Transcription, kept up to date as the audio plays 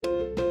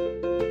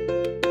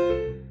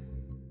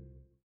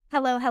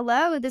Hello,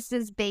 hello. This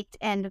is Baked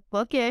and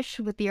Bookish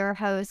with your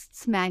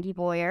hosts, Maggie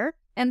Boyer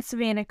and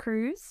Savannah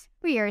Cruz.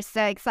 We are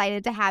so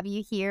excited to have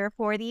you here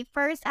for the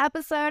first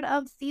episode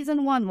of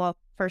season 1. Well,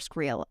 first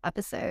real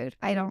episode.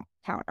 I don't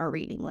count our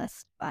reading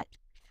list, but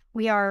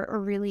we are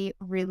really,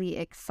 really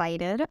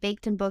excited.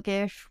 Baked and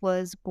Bookish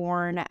was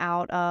born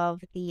out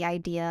of the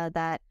idea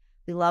that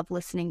we love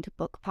listening to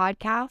book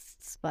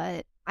podcasts,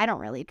 but I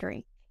don't really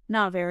drink.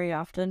 Not very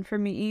often for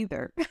me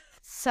either.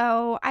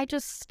 So I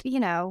just,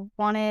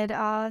 wanted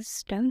a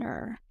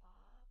stoner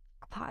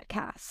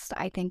podcast.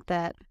 I think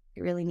that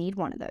we really need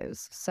one of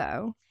those.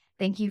 So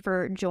thank you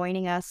for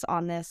joining us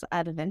on this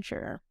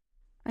adventure.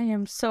 I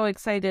am so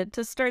excited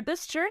to start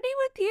this journey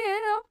with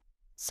you.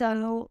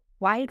 So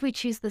why did we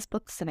choose this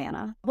book,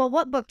 Savannah? Well,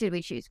 what book did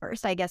we choose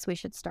first? I guess we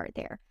should start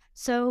there.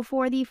 So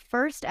for the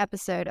first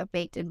episode of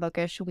Baked and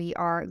Bookish, we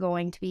are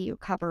going to be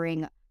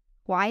covering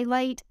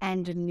Twilight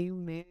and New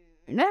Moon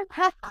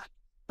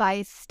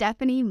by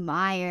Stephenie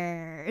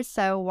Meyer.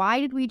 So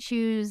why did we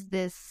choose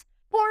this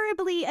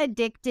horribly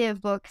addictive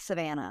book,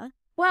 Savannah?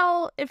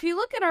 Well, if you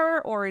look at our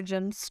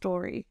origin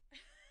story,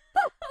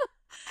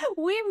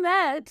 we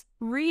met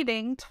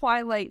reading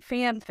Twilight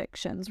fan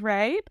fictions,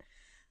 right?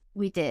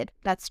 We did.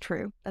 That's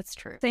true.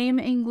 Same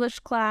English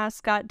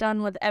class, got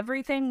done with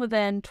everything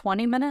within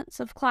 20 minutes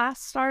of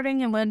class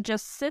starting, and would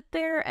just sit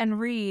there and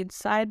read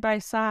side by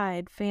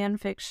side fan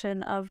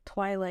fiction of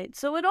Twilight.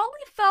 So it only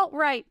felt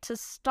right to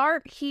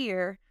start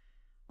here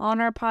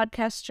on our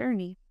podcast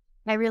journey.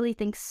 I really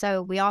think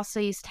so. We also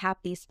used to have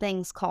these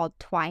things called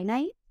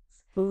Twilight.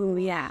 Ooh,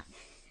 yeah.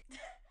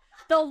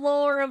 The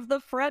lore of the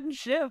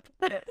friendship.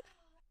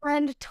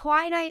 And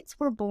Twilights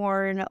were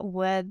born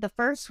with the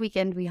first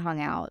weekend we hung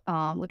out,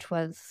 which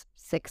was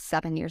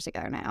 6-7 years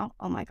ago now.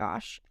 Oh my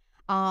gosh.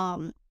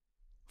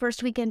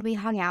 First weekend we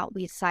hung out,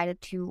 we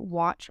decided to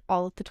watch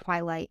all of the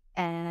Twilight,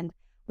 and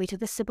we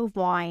took a sip of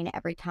wine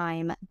every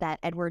time that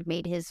Edward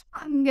made his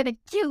 "I'm gonna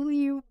kill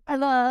you"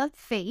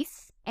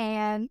 face.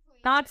 And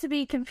not to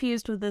be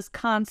confused with this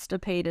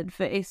constipated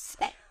face.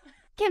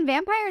 Can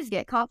vampires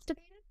get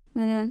constipated?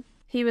 Mm-hmm.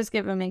 He was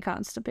giving me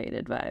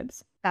constipated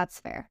vibes. That's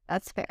fair.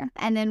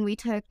 And then we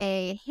took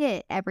a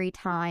hit every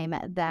time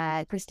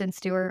that Kristen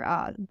Stewart,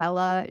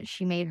 Bella,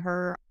 she made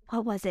her,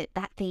 what was it,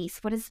 that face?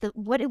 What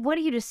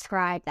do you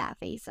describe that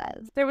face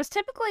as? There was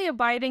typically a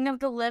biting of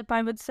the lip,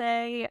 I would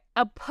say.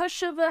 A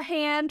push of a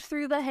hand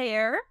through the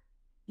hair.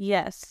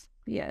 Yes.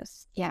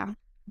 Yeah.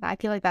 I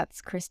feel like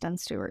that's Kristen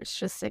Stewart's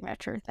just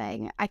signature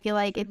thing. I feel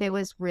like if it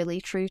was really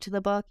true to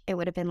the book, it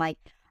would have been like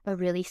a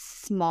really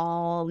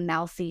small,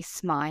 mousy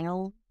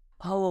smile.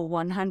 Oh,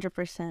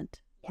 100%.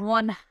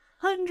 Yeah.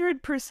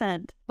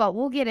 100%. But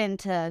we'll get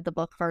into the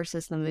book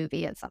versus the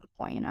movie at some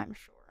point, I'm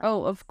sure.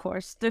 Oh, of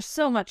course. There's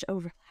so much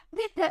overlap.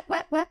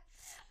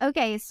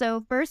 Okay,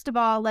 so first of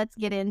all, let's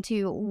get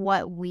into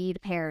what weed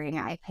pairing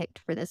I picked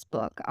for this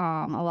book.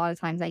 A lot of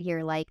times I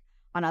hear, like,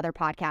 on other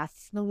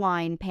podcasts, the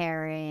wine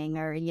pairing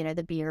or,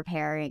 the beer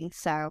pairing.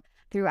 So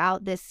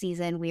throughout this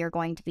season, we are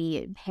going to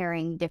be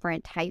pairing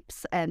different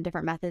types and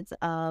different methods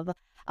of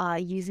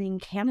using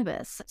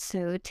cannabis.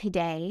 So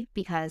today,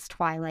 because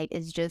Twilight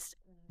is just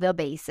the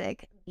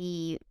basic,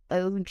 the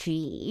OG,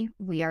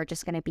 we are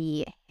just going to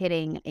be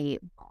hitting a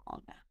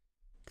bong.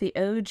 The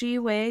OG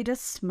way to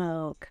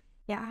smoke.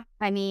 Yeah.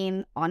 I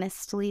mean,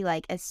 honestly,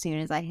 like, as soon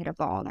as I hit a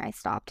bong, I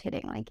stopped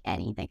hitting, like,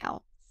 anything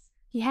else.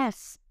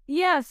 Yes,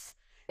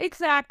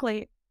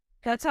 exactly.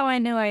 That's how I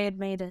knew I had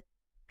made it.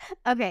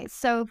 Okay,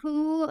 so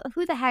who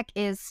the heck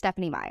is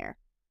Stephenie Meyer?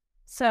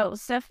 So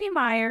Stephenie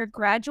Meyer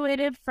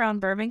graduated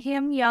from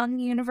Birmingham Young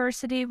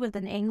University with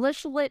an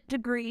English Lit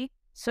degree.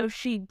 So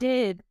she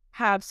did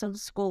have some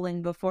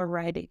schooling before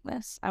writing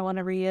this. I want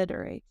to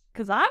reiterate,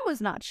 because I was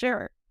not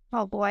sure.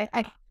 Oh boy,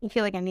 I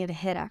feel like I need a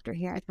hit after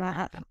hearing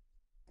that.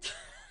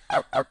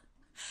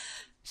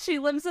 She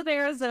lives in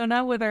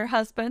Arizona with her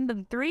husband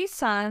and 3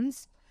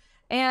 sons.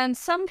 And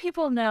some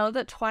people know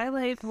that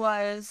Twilight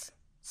was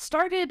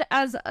started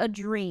as a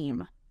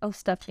dream of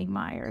Stephenie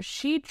Meyer.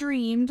 She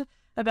dreamed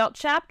about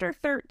chapter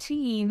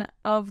 13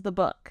 of the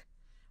book,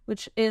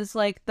 which is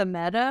like the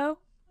meadow.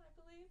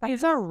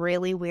 It's a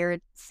really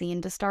weird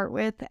scene to start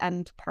with,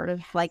 and part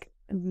of, like,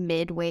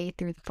 midway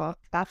through the book.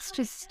 That's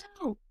just...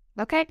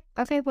 Okay,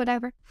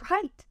 whatever.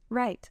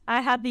 Right.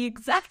 I had the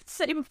exact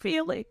same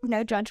feeling.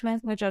 No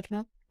judgment.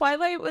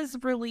 Twilight was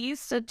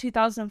released in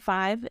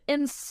 2005,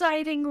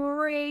 inciting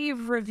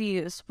rave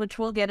reviews, which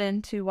we'll get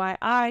into why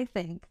I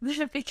think that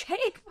it became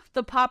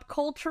the pop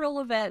cultural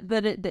event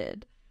that it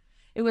did.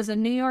 It was a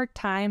New York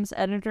Times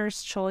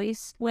Editor's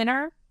Choice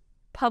winner,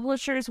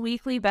 Publisher's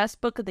Weekly Best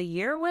Book of the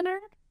Year winner,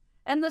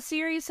 and the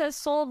series has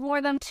sold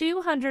more than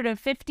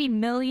 250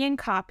 million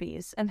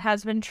copies and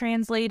has been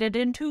translated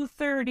into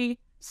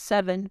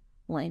 37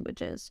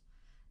 languages.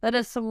 That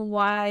is some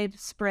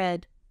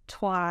widespread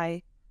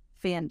Twi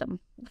fandom.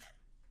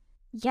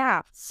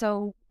 Yeah,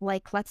 so,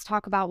 like, let's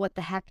talk about what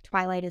the heck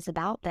Twilight is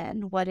about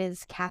then. What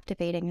is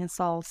captivating us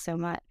all so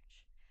much?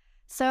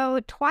 So,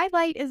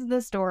 Twilight is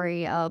the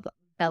story of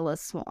Bella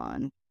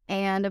Swan.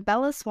 And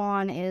Bella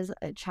Swan is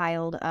a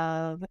child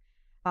of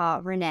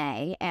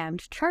Renee and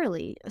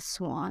Charlie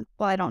Swan.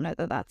 Well, I don't know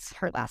that that's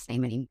her last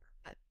name anymore,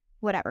 but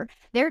whatever.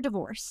 They're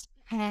divorced.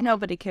 And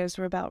Nobody cares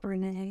about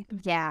Renee.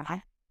 yeah,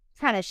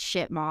 kind of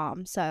shit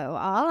mom. So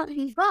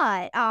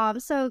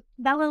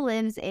Bella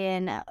lives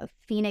in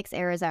Phoenix,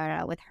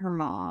 Arizona with her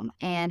mom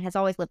and has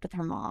always lived with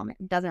her mom.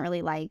 Doesn't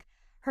really like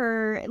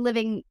her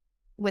living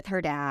with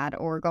her dad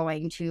or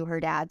going to her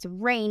dad's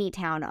rainy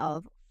town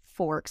of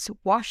Forks,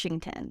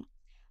 Washington.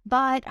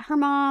 But her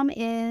mom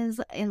is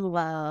in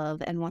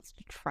love and wants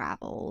to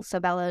travel. So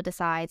Bella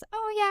decides,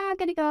 oh yeah, I'm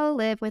going to go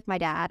live with my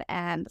dad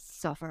and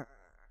suffer.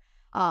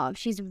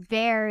 She's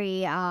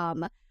very,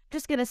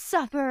 just going to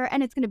suffer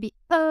and it's going to be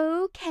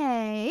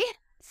okay.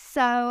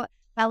 So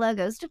Bella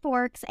goes to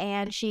Forks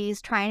and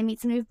she's trying to meet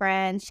some new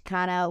friends. She's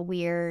kind of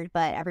weird,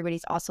 but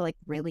everybody's also like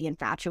really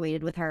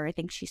infatuated with her. I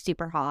think she's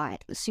super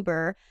hot,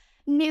 super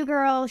new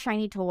girl,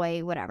 shiny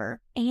toy,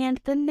 whatever.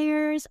 And then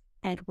there's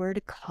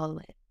Edward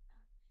Cullen.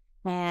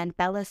 And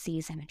Bella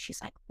sees him and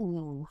she's like,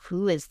 ooh,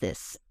 who is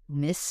this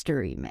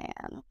mystery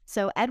man?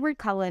 So Edward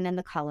Cullen and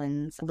the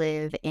Cullens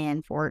live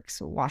in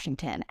Forks,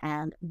 Washington,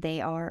 and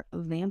they are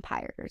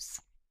vampires.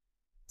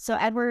 So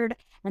Edward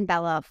and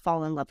Bella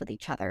fall in love with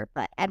each other,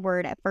 but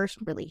Edward at first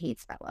really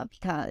hates Bella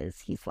because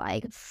he's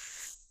like,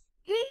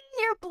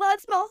 your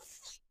blood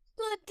smells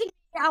good to me.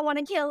 I want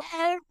to kill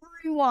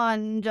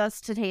everyone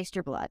just to taste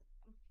your blood.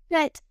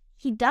 But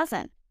he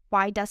doesn't.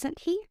 Why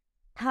doesn't he?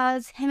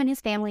 Because him and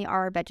his family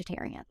are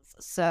vegetarians.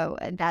 So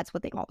that's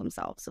what they call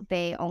themselves.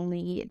 They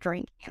only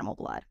drink animal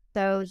blood.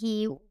 So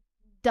he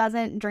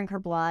doesn't drink her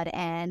blood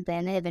and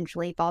then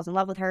eventually falls in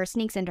love with her,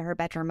 sneaks into her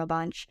bedroom a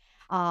bunch,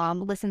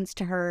 listens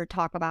to her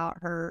talk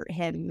about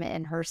him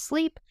in her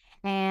sleep,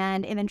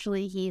 and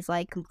eventually he's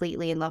like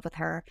completely in love with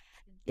her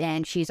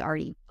and she's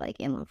already like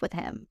in love with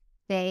him.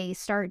 They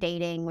start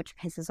dating, which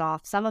pisses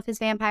off some of his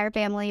vampire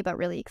family, but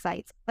really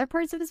excites other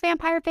parts of his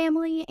vampire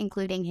family,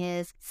 including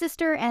his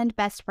sister and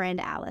best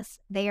friend, Alice.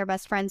 They are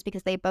best friends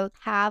because they both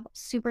have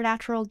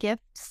supernatural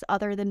gifts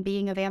other than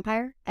being a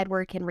vampire.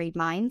 Edward can read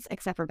minds,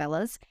 except for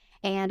Bella's,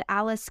 and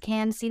Alice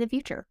can see the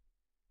future.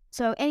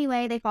 So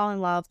anyway, they fall in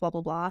love, blah,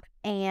 blah, blah.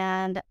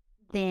 And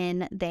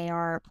then they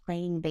are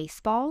playing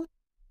baseball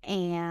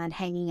and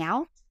hanging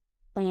out.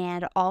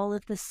 And all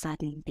of a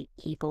sudden, the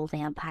evil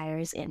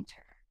vampires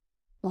enter.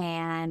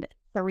 And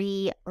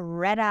 3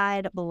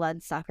 red-eyed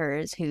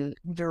bloodsuckers who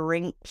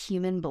drink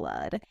human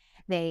blood,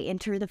 they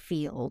enter the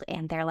field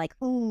and they're like,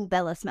 ooh,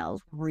 Bella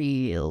smells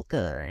real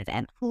good.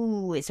 And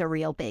ooh, it's a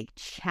real big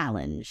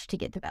challenge to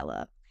get to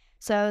Bella.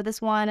 So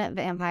this one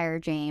vampire,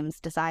 James,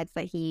 decides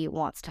that he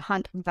wants to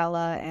hunt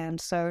Bella.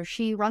 And so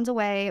she runs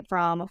away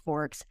from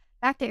Forks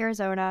back to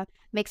Arizona,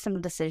 makes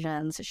some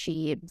decisions.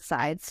 She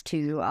decides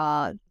to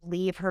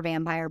leave her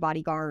vampire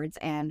bodyguards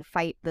and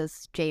fight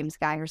this James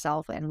guy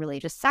herself and really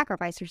just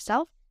sacrifice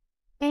herself.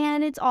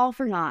 And it's all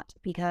for naught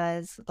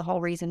because the whole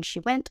reason she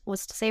went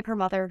was to save her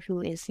mother, who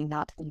is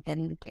not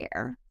even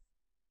there.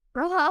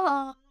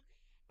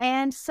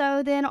 And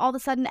so then all of a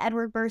sudden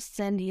Edward bursts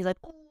in. He's like,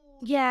 oh,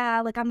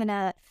 yeah, like I'm going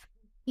to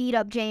eat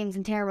up James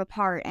and tear him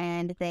apart.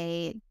 And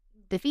they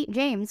defeat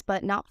James,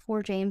 but not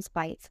before James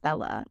bites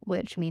Bella,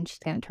 which means she's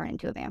going to turn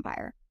into a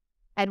vampire.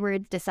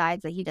 Edward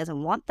decides that he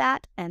doesn't want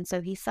that, and so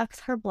he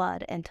sucks her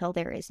blood until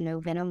there is no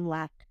venom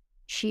left.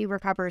 She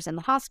recovers in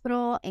the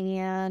hospital,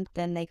 and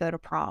then they go to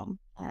prom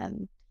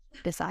and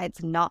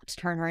decides not to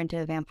turn her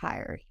into a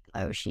vampire,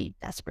 though she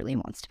desperately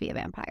wants to be a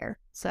vampire.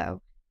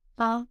 So,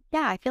 yeah,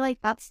 I feel like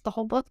that's the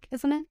whole book,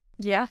 isn't it?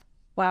 Yeah.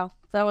 Wow.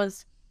 That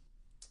was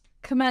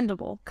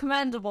commendable.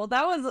 Commendable.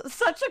 That was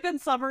such a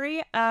good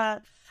summary.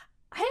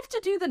 I have to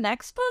do the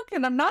next book,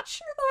 and I'm not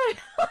sure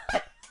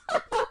that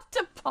I'm up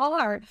to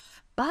par,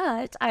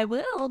 but I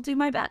will do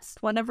my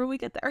best whenever we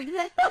get there.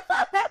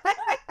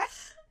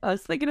 I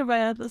was thinking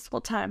about this whole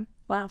time.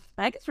 Wow,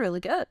 Meg is really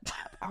good.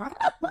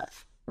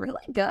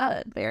 Really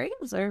good. Very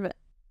observant.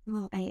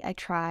 Well, I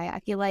try. I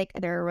feel like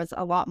there was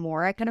a lot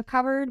more I could have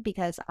covered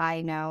because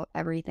I know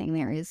everything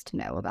there is to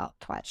know about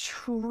Twilight.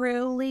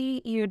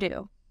 Truly, you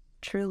do.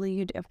 Truly,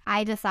 you do.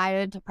 I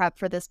decided to prep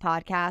for this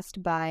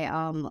podcast by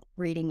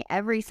reading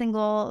every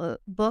single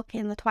book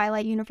in the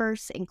Twilight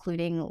universe,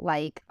 including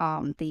like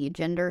the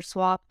gender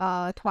swap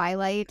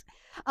Twilight,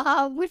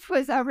 which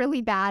was a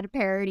really bad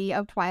parody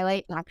of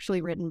Twilight,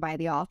 actually written by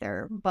the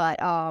author. But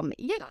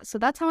yeah, so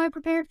that's how I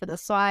prepared for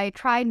this. So I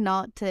tried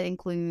not to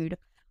include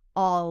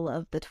all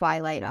of the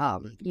Twilight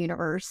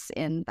universe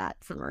in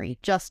that summary,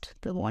 just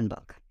the one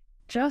book.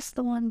 Just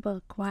the one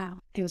book.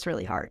 Wow. It was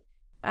really hard.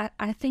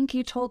 I think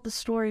you told the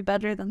story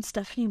better than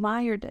Stephenie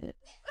Meyer did.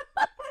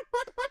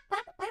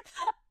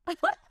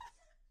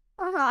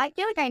 I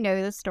feel like I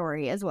know the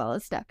story as well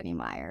as Stephenie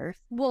Meyer.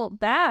 Well,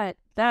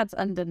 that's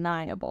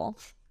undeniable.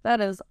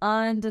 That is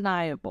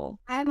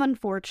undeniable. I'm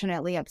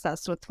unfortunately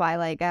obsessed with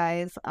Twilight,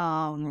 guys.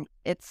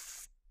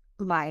 It's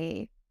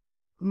my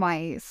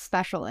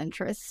special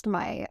interest.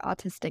 My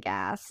autistic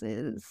ass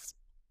is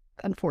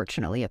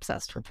unfortunately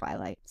obsessed with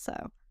Twilight.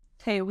 So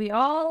Hey, we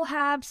all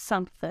have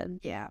something.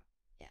 yeah.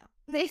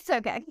 It's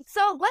okay.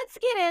 So let's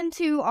get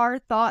into our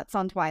thoughts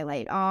on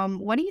Twilight.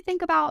 What do you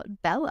think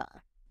about Bella?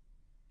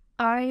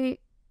 I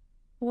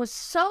was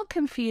so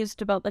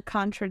confused about the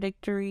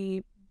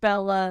contradictory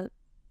Bella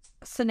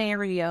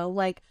scenario.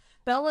 Like,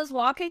 Bella's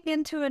walking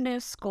into a new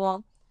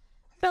school.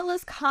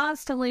 Bella's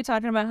constantly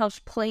talking about how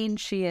plain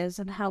she is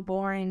and how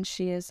boring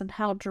she is and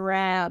how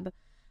drab.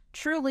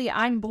 Truly,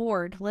 I'm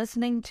bored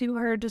listening to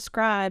her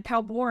describe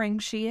how boring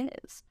she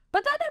is.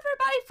 But then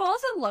everybody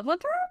falls in love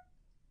with her.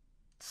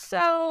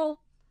 So,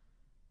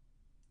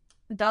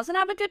 doesn't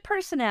have a good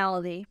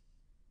personality.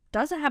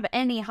 Doesn't have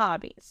any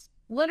hobbies.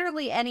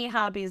 Literally any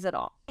hobbies at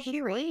all.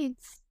 She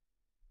reads.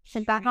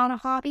 Is that not a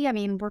hobby? I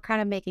mean, we're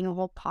kind of making a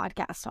whole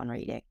podcast on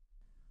reading.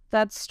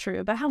 That's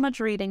true. But how much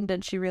reading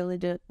did she really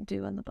do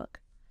in the book?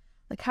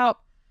 Like how...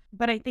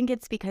 But I think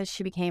it's because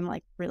she became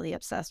like really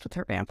obsessed with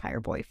her vampire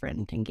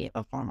boyfriend and gave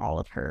up on all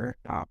of her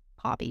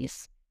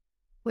hobbies,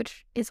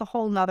 which is a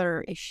whole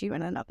nother issue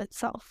in and of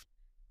itself.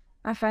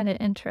 I find it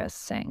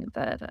interesting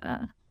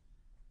that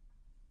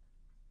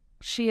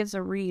she is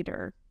a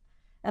reader.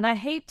 And I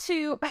hate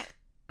to...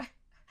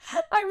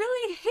 I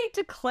really hate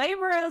to claim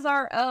her as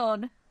our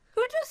own.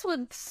 Who just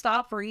would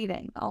stop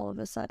reading all of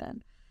a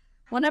sudden?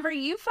 Whenever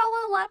you fell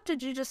in love,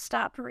 did you just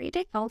stop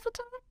reading all the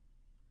time?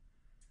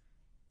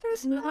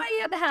 There's no way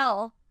in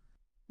hell.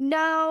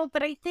 No,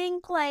 but I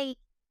think like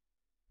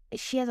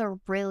she has a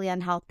really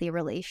unhealthy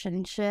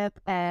relationship,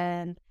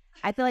 and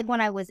I feel like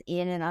when I was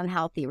in an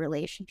unhealthy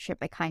relationship,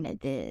 I kind of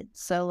did.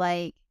 So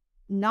like,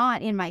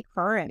 not in my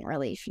current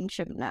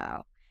relationship,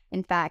 no.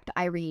 In fact,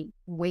 I read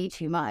way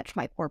too much.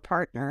 My poor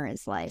partner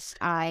is like,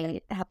 I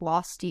have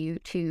lost you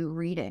to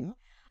reading.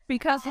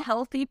 Because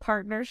healthy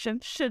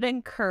partnerships should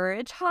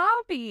encourage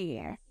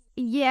hobby.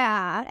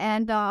 Yeah,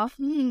 and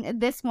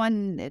this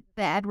one, the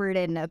Edward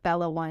and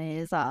Bella one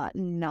is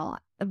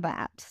not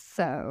that.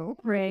 So,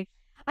 Right.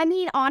 I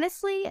mean,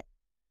 honestly,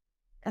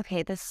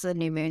 okay, this is a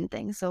new moon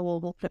thing, so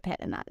we'll put a pin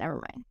in that.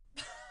 Never mind.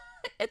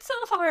 It's so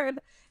hard.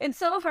 It's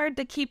so hard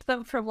to keep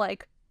them from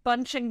like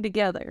bunching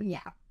together.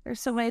 Yeah. There's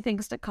so many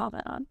things to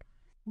comment on.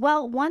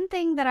 Well, one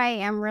thing that I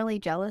am really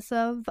jealous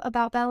of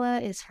about Bella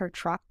is her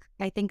truck.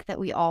 I think that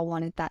we all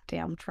wanted that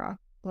damn truck.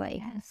 Like,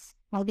 Yes.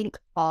 I think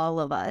all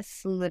of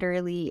us,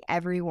 literally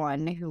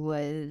everyone who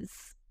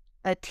was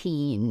a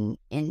teen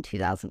in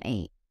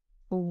 2008,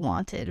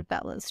 wanted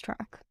Bella's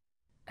truck.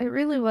 It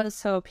really was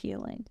so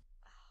appealing.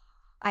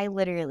 I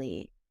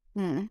literally...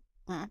 I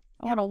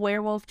want a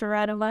werewolf to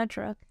ride in my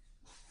truck.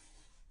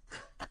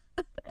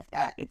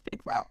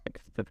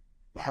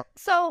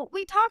 So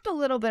we talked a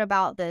little bit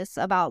about this,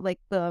 about like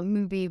the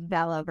movie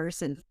Bella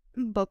versus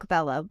book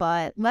Bella,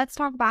 but let's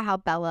talk about how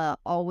Bella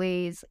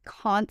always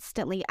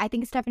constantly, I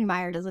think Stephenie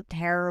Meyer does a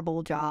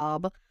terrible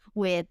job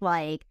with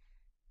like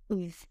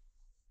with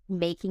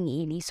making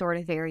any sort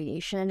of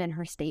variation in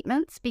her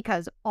statements,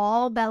 because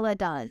all Bella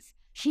does,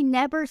 she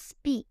never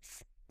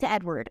speaks to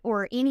Edward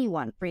or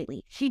anyone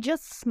freely. She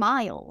just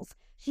smiles.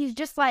 She's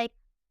just like,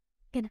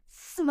 gonna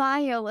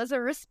smile as a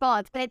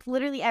response, but it's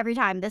literally every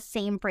time the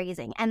same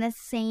phrasing, and the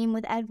same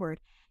with Edward.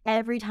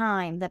 Every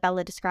time that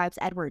Bella describes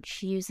Edward,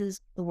 she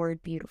uses the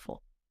word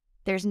beautiful.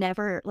 There's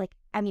never like,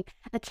 I mean,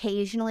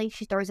 occasionally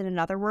she throws in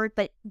another word,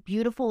 but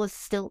beautiful is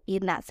still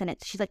in that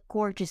sentence. She's like,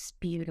 gorgeous,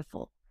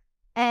 beautiful.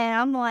 And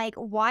I'm like,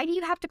 why do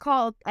you have to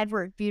call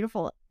Edward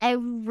beautiful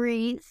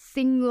every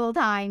single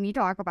time you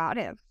talk about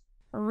him?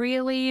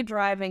 Really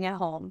driving it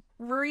home.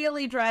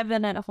 Really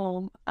driving it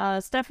home.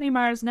 Stephenie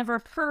Meyer's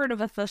never heard of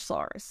a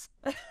thesaurus.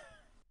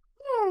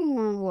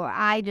 Ooh,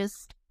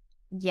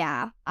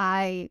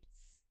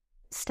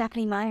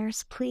 Stephenie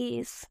Meyers,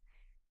 please.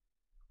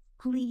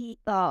 Please.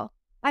 Oh,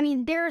 I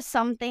mean, there are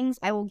some things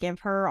I will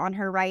give her on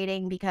her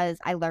writing because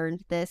I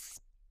learned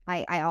this.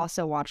 I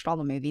also watched all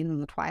the movies in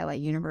the Twilight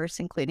universe,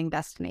 including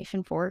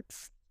Destination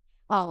Forks.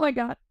 Oh my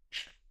god.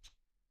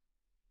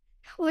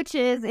 Which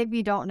is, if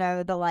you don't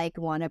know, the like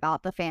one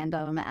about the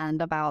fandom and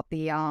about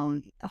the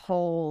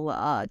whole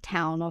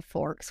town of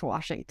Forks,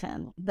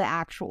 Washington, the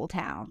actual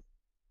town.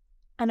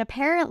 And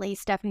apparently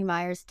Stephenie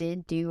Meyers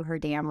did do her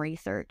damn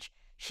research.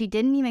 She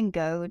didn't even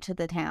go to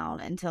the town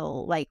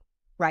until like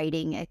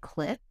writing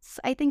Eclipse,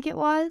 I think it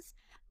was.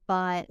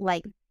 But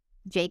like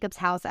Jacob's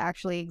house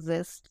actually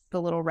exists,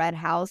 the little red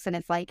house, and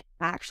it's like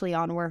actually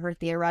on where her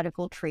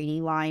theoretical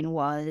treaty line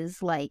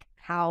was, like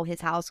how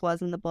his house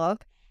was in the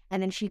book.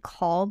 And then she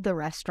called the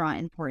restaurant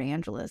in Port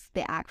Angeles.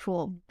 The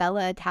actual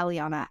Bella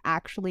Italiana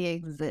actually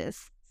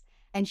exists.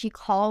 And she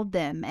called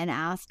them and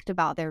asked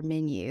about their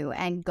menu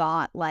and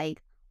got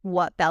like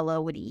what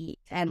Bella would eat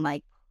and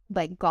like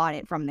got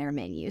it from their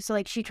menu. So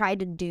like she tried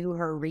to do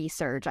her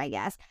research, I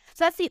guess.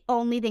 So that's the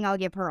only thing I'll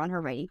give her on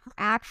her writing. Her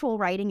actual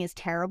writing is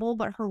terrible,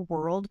 but her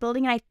world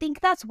building, and I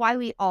think that's why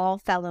we all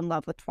fell in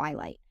love with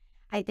Twilight.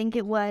 I think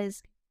it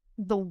was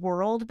the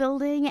world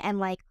building, and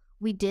like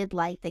we did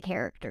like the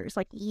characters.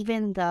 Like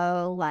even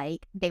though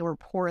like they were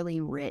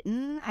poorly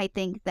written, I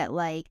think that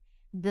like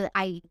the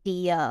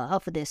idea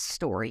of this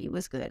story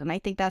was good. And I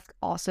think that's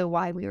also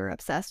why we were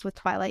obsessed with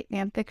Twilight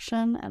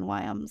fanfiction and why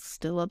I'm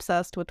still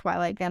obsessed with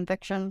Twilight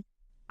fanfiction.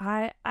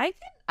 I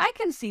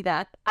can see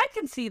that. I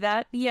can see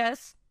that.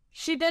 Yes,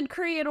 she did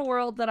create a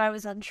world that I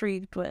was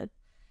intrigued with,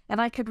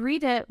 and I could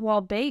read it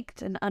while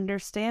baked and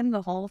understand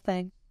the whole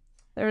thing.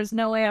 There was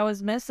no way I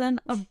was missing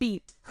a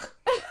beat.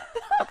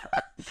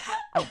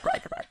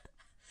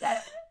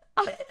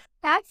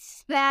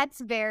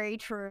 That's very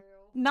true.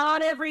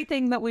 Not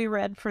everything that we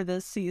read for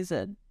this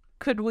season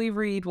could we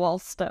read while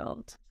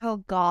stoned. Oh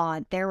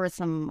God, there were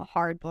some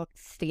hard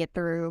books to get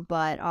through,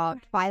 but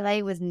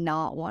Twilight was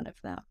not one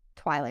of them.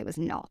 Twilight was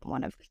not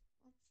one of them.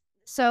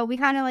 So we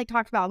kind of like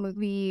talked about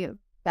movie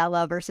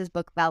Bella versus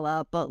book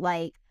Bella, but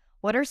like,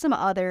 what are some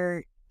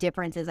other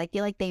differences? I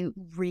feel like they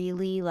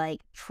really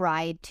like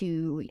tried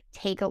to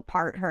take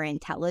apart her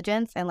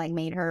intelligence and like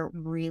made her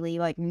really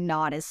like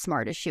not as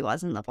smart as she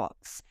was in the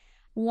books.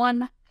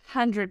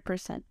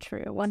 100%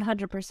 true.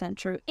 100%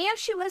 true. And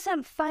she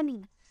wasn't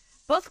funny.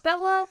 Book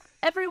Bella,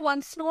 every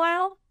once in a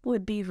while,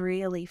 would be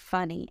really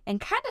funny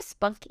and kind of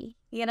spunky,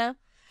 you know?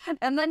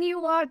 And then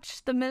you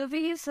watch the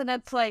movies and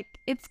it's like,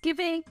 it's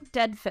giving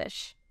dead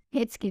fish.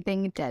 It's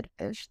giving dead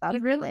fish. That's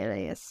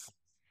hilarious.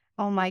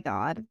 Oh my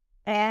God.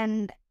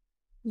 And,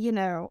 you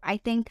know, I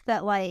think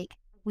that like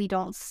we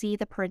don't see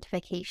the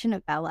parentification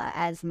of Bella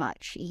as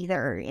much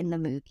either in the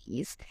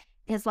movies.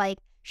 Because like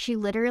she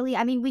literally,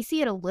 I mean, we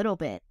see it a little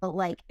bit, but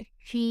like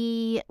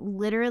she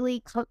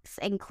literally cooks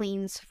and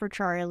cleans for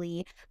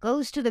Charlie,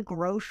 goes to the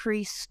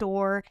grocery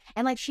store,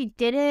 and like she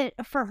did it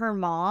for her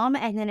mom.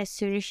 And then as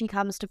soon as she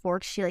comes to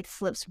Forks, she like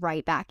slips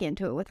right back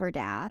into it with her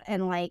dad.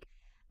 And like,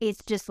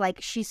 it's just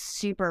like she's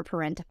super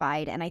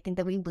parentified. And I think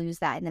that we lose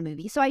that in the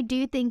movie. So I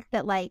do think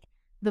that like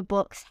the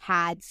books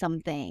had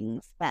some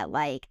things that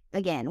like,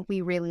 again,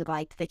 we really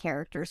liked the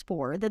characters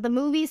for that the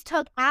movies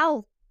took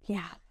out.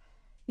 Yeah.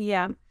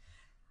 Yeah.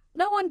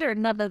 No wonder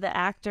none of the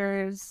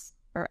actors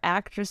or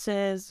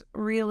actresses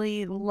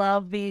really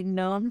love being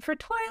known for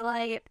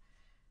Twilight.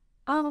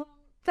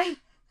 Like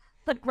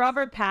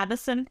Robert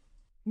Pattinson.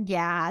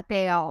 Yeah,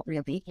 they all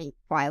really hate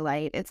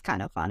Twilight. It's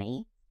kind of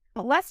funny.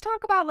 But let's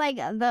talk about like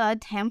the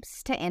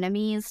attempts to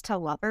enemies to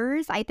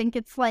lovers. I think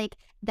it's like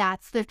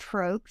that's the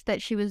trope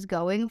that she was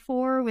going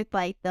for with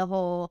like the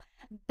whole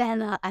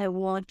Bella, I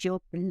want your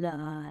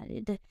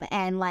blood.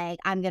 And like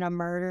I'm gonna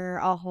murder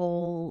a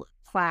whole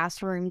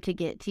classroom to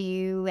get to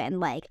you,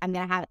 and like I'm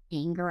gonna have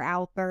anger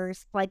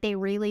outbursts. Like they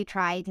really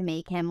tried to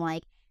make him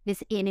like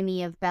this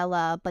enemy of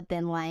Bella, but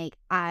then like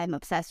I'm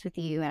obsessed with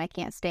you and I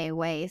can't stay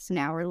away, so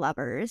now we're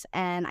lovers.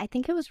 And I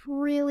think it was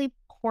really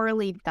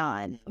poorly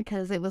done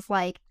because it was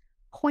like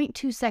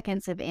 0.2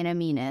 seconds of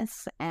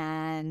eneminess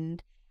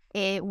and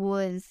it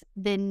was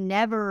then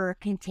never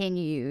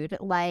continued.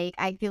 Like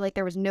I feel like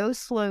there was no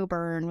slow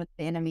burn with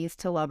the enemies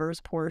to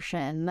lovers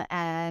portion,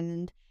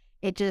 and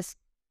it just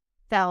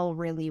fell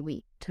really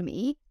weak to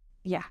me.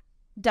 Yeah,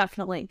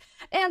 definitely.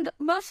 And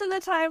most of the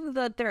time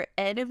that they're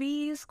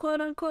enemies,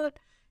 quote unquote,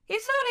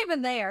 he's not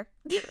even there.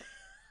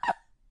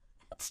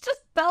 It's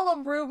just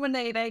Bella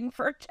ruminating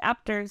for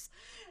chapters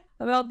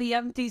about the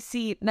empty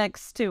seat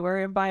next to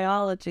her in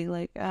biology.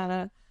 Like,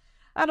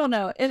 I don't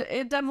know.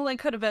 It definitely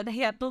could have been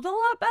handled a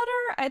lot better.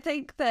 I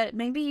think that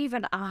maybe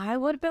even I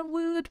would have been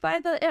wooed by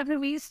the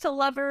enemies to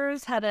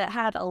lovers had it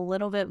had a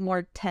little bit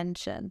more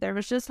tension. There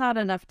was just not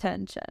enough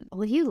tension.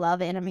 Well, you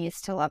love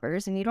enemies to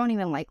lovers and you don't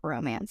even like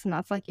romance, and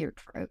that's like your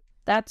trope.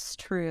 That's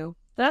true.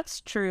 That's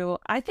true.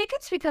 I think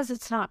it's because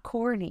it's not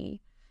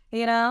corny,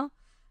 you know?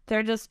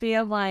 They're just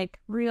being like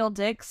real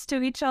dicks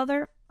to each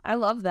other. I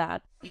love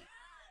that.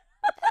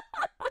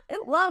 I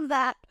love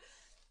that.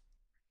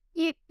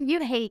 You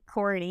hate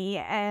corny,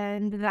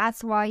 and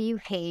that's why you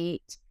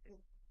hate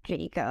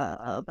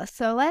Jacob.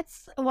 So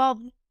that's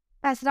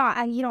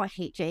not, you don't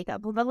hate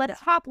Jacob,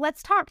 but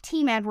let's talk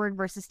Team Edward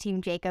versus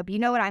Team Jacob. You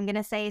know what I'm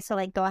gonna say, so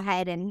like go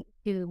ahead and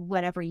do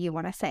whatever you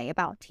want to say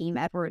about Team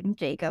Edward and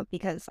Jacob,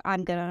 because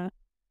I'm gonna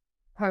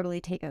totally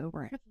take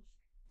over.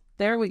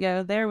 There we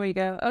go.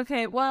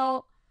 Okay,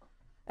 well,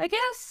 I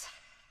guess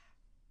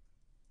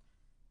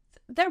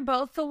they're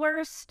both the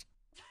worst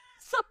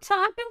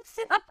sometimes.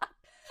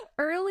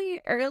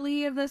 Early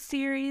in the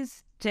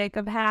series,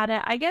 Jacob had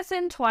it. I guess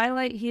in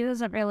Twilight, he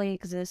doesn't really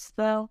exist,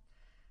 though.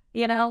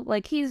 You know,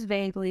 like he's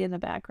vaguely in the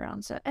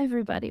background. So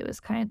everybody was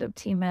kind of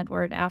Team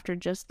Edward after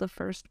just the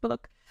first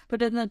book.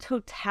 But in the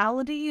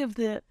totality of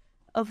the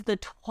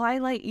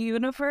Twilight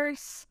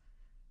universe,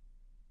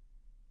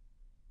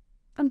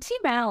 I'm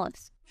Team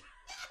Alice.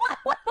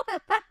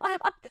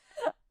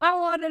 I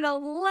wanted a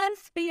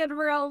lesbian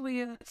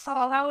romance. So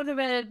that would have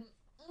been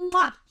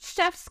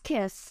chef's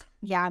kiss.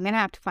 Yeah, I'm gonna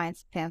have to find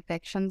some fan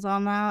fictions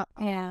on that.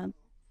 Yeah.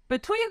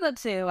 Between the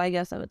two, I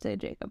guess I would say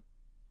Jacob.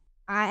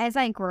 As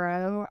I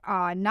grow,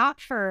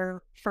 not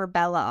for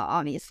Bella,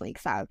 obviously,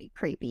 because that would be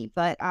creepy,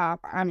 but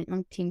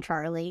I'm Team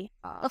Charlie.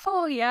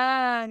 Oh,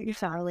 yeah.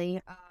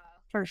 Charlie,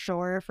 for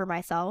sure, for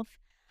myself.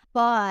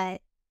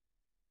 But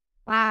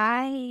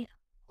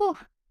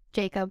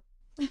Jacob.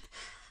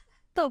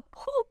 The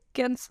poop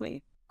against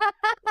me.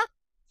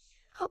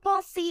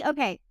 Well, see,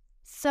 okay.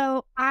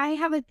 So I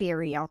have a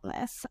theory on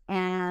this,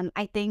 and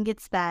I think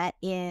it's that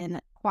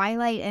in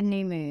Twilight and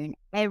New Moon,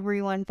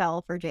 everyone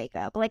fell for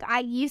Jacob. Like,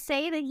 you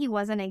say that he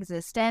wasn't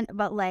existent,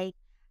 but like,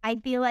 I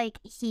feel like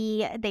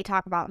they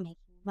talk about making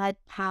mud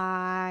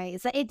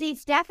pies.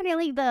 It's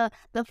definitely the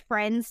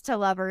friends to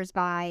lovers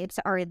vibes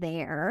are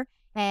there.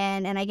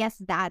 And I guess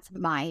that's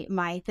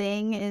my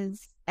thing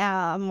is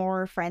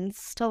more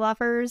friends to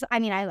lovers. I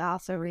mean, I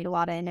also read a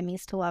lot of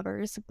enemies to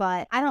lovers,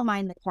 but I don't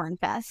mind the corn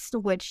fest,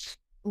 which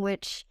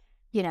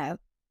you know,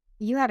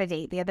 you had a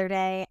date the other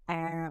day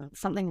and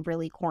something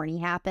really corny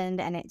happened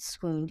and it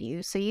swooned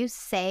you. So you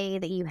say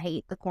that you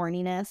hate the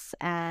corniness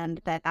and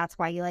that's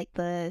why you like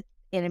the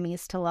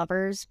enemies to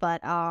lovers,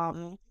 but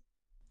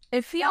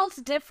it feels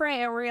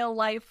different in real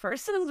life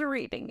versus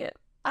reading it.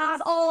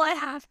 That's all I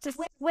have to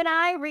say. When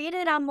I read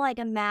it, I'm like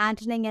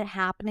imagining it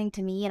happening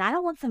to me, and I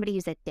don't want somebody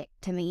who's a dick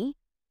to me.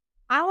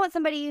 I want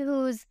somebody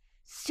who's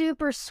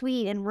super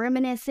sweet and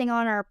reminiscing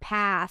on our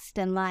past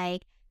and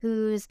like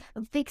who's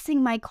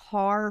fixing my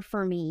car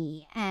for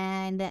me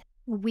and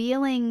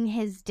wheeling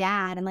his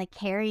dad and like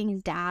carrying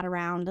his dad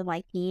around and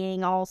like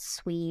being all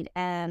sweet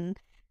and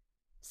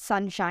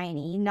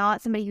sunshiny,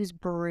 not somebody who's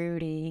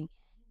brooding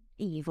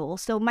evil.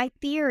 So my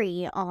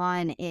theory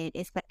on it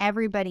is that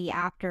everybody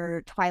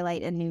after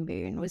Twilight and New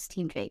Moon was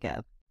Team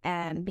Jacob.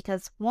 And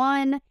because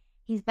one,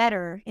 he's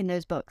better in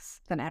those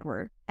books than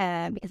Edward.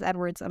 Because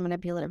Edward's a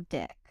manipulative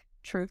dick.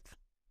 Truth.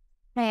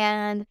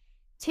 And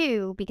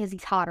two, because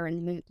he's hotter in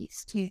the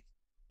movies too.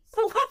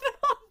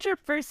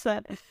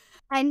 100%.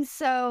 And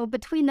so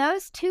between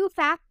those two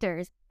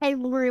factors,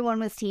 everyone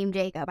was Team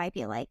Jacob, I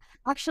feel like.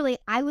 Actually,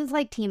 I was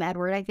like Team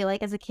Edward, I feel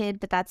like, as a kid,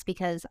 but that's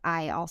because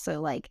I also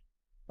like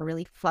a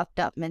really fucked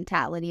up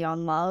mentality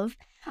on love.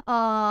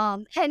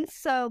 And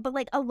so, but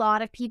like a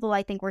lot of people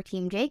I think were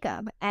Team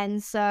Jacob.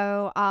 And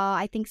so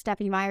I think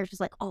Stephenie Meyer was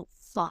like, oh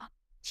fuck.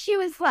 She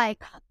was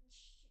like,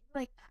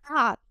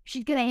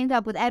 she's gonna end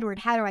up with Edward.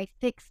 How do I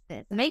fix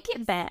this? Make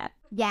it bad.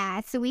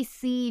 Yeah, so we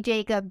see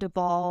Jacob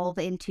devolve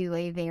into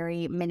a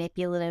very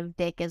manipulative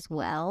dick as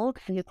well,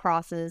 who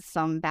crosses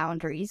some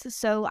boundaries.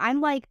 So I'm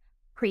like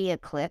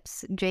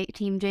pre-eclipse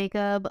Team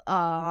Jacob,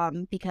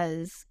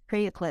 because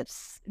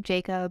pre-eclipse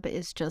Jacob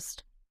is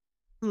just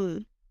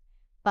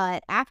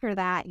But after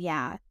that,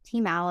 yeah,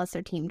 Team Alice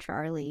or Team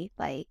Charlie.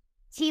 Like,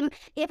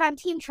 if I'm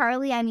Team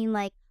Charlie, I mean,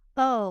 like,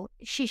 oh,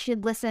 she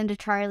should listen to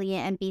Charlie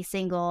and be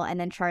single, and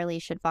then Charlie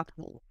should fuck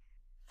me.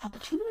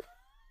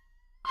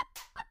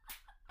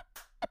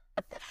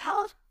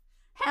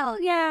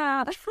 Hell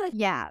yeah.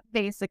 Yeah,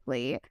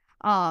 basically.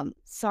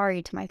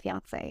 Sorry to my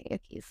fiance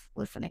if he's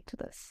listening to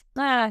this.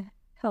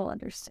 He'll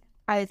understand.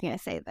 I was going to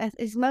say, that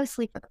is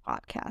mostly for the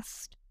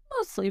podcast.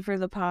 Mostly for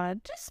the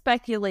pod. Just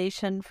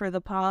speculation for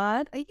the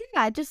pod.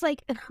 Yeah, just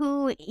like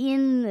who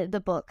in the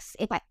books.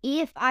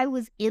 If I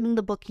was in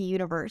the book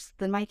universe,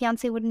 then my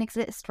fiance wouldn't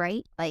exist,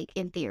 right? Like,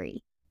 in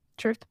theory.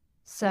 Truth.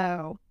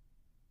 So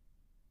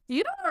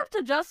you don't have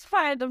to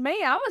justify it to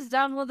me. I was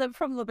done with it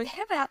from the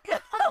beginning.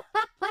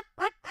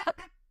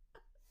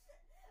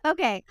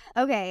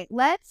 Okay.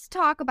 Let's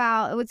talk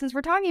about, since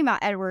we're talking about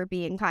Edward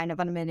being kind of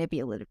a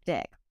manipulative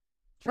dick,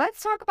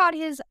 let's talk about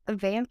his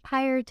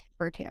vampire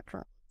temper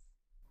tantrum.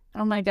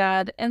 Oh my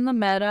god. In the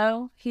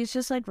meadow, he's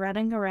just like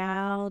running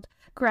around,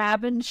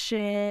 grabbing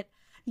shit,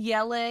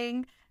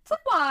 yelling. It's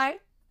like, why?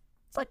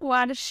 It's like,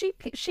 why does she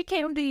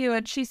came to you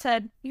and she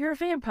said, you're a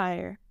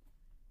vampire.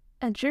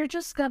 And you're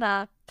just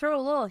gonna throw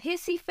a little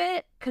hissy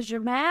fit because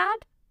you're mad?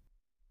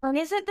 And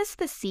isn't this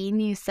the scene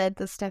you said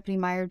that Stephenie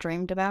Meyer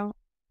dreamed about?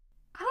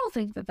 I don't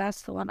think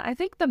that's the one. I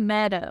think the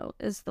meadow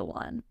is the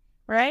one,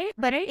 right?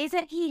 But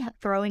isn't he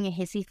throwing a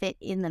hissy fit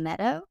in the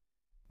meadow?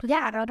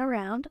 Yeah, run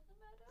around.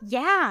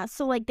 Yeah,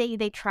 so like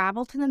they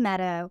travel to the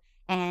meadow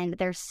and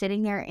they're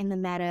sitting there in the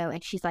meadow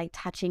and she's like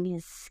touching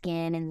his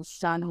skin in the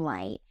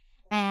sunlight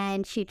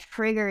and she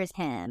triggers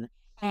him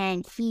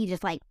and he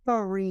just like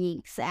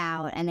freaks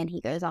out and then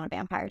he goes on a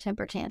vampire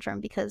temper tantrum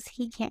because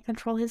he can't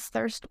control his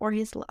thirst or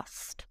his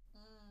lust.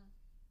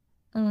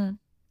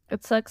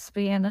 It sucks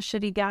being a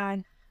shitty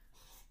guy.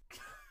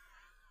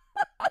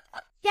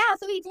 Yeah,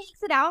 so he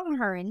takes it out on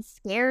her and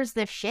scares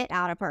the shit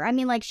out of her. I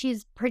mean, like,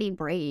 she's pretty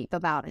brave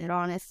about it,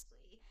 honestly.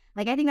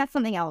 Like, I think that's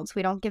something else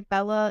we don't give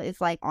Bella is,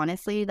 like,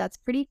 honestly, that's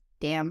pretty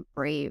damn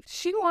brave.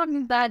 She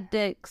wanted that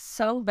dick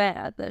so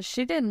bad that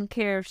she didn't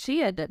care if she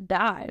had to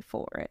die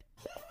for it.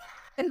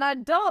 And I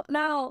don't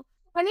know.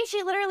 I mean,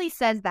 she literally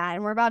says that,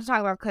 and we're about to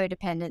talk about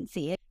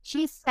codependency.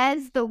 She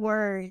says the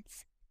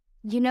words,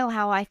 you know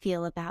how I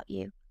feel about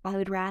you. I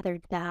would rather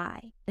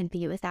die than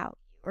be without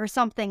you, or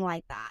something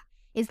like that.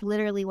 Is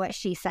literally what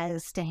she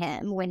says to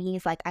him when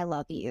he's like, I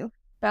love you.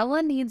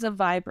 Bella needs a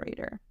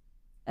vibrator,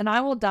 and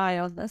I will die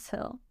on this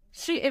hill.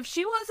 If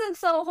she wasn't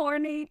so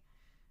horny,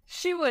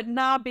 she would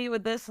not be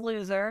with this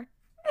loser.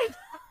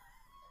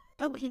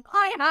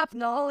 I have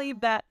to leave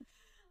that.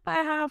 I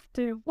have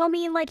to. Well, I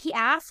mean, like, he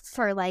asks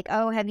her, like,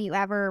 oh, have you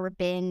ever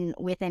been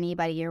with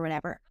anybody or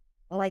whatever?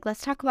 Well, like,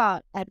 let's talk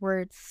about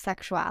Edward's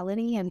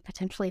sexuality and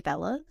potentially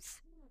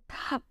Bella's.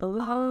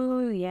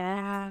 Oh,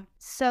 yeah.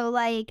 So,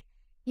 like,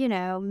 you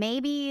know,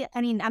 maybe, I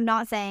mean, I'm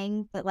not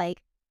saying, but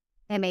like,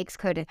 it makes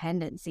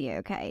codependency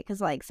okay,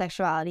 because like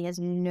sexuality has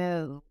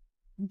no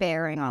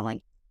bearing on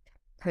like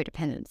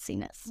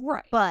codependenciness.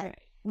 Right. But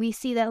we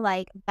see that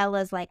like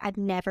Bella's like, I've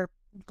never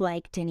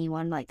liked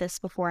anyone like this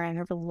before. I've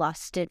never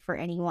lusted for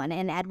anyone.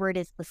 And Edward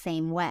is the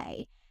same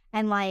way.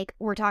 And like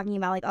we're talking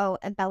about like, oh,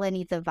 Bella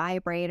needs a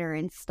vibrator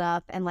and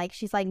stuff. And like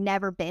she's like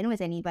never been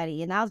with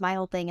anybody. And that was my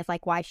whole thing. It's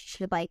like why she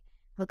should like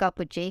hook up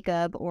with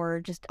Jacob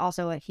or just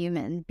also a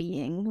human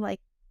being, like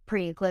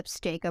pre-eclipse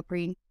Jacob,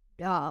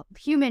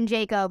 human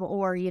Jacob,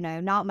 or you know,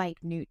 not Mike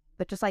Newton,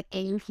 but just like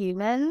a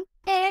human.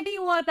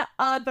 Anyone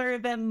other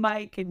than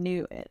Mike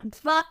Newton.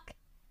 Fuck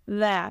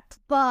that.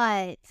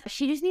 But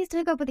she just needs to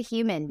hook up with a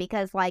human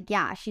because, like,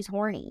 yeah, she's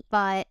horny.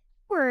 But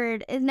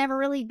Edward has never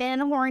really been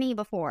horny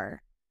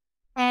before.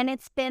 And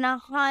it's been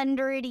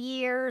 100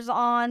 years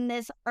on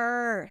this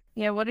earth.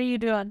 Yeah, what are you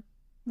doing?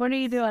 What are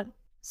you doing?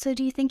 So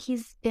do you think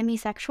he's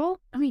demisexual?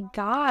 I mean,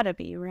 gotta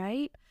be,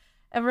 right?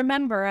 And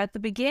remember, at the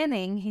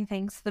beginning, he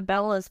thinks the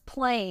Bella's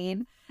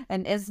plain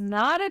and is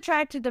not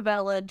attracted to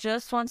Bella,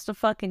 just wants to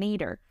fucking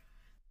eat her.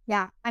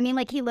 Yeah, I mean,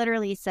 like, he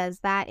literally says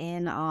that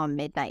in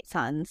Midnight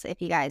Suns.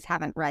 If you guys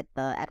haven't read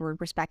the Edward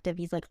perspective,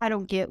 he's like, I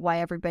don't get why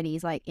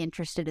everybody's, like,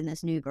 interested in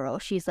this new girl.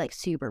 She's, like,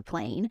 super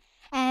plain.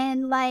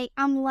 And, like,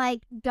 I'm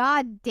like,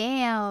 God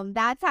damn,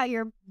 that's how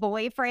your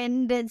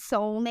boyfriend and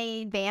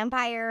soulmate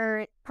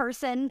vampire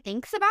person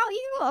thinks about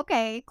you?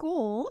 Okay,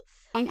 cool.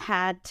 I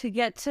had to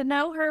get to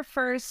know her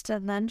first,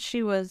 and then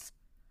she was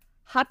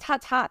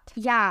hot.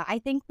 Yeah, I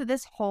think that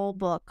this whole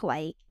book,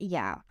 like,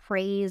 yeah,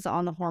 preys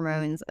on the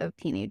hormones of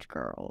teenage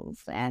girls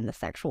and the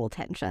sexual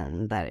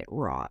tension that it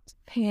wrought.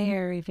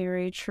 Very,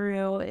 very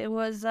true. It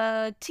was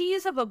a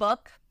tease of a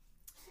book.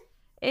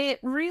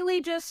 It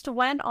really just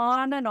went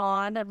on,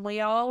 and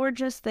we all were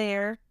just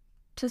there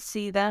to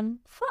see them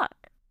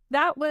fuck.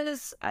 That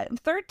was,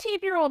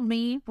 13-year-old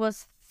me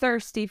was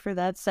thirsty for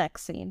that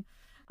sex scene.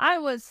 I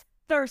was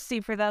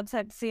thirsty for that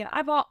sex scene.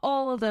 I bought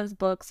all of those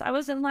books. I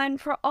was in line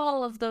for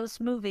all of those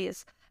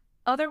movies.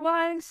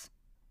 Otherwise,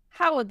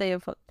 how would they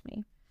have hooked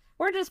me?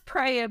 We're just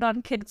preying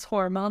on kids'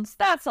 hormones.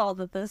 That's all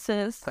that this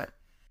is.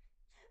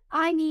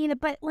 I mean,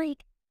 but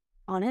like,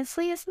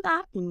 honestly, it's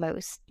not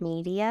most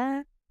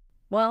media.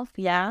 Well,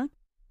 yeah.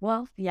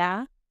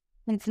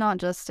 It's not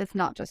just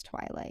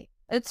Twilight.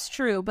 It's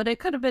true, but it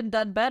could have been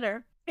done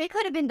better. It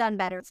could have been done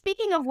better.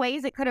 Speaking of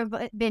ways it could have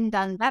been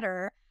done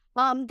better,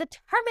 the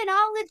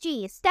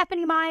terminology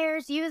Stephenie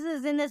Meyers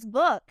uses in this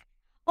book.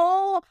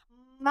 Oh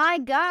my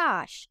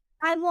gosh.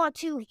 I want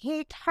to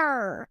hit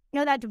her. You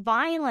know, that's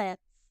violence.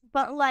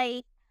 But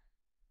like,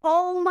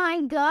 oh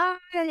my God.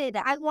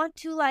 I want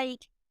to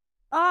like,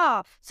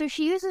 So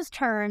she uses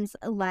terms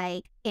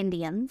like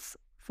Indians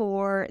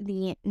for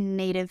the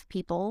native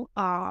people,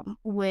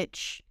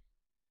 which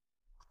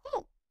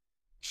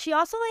she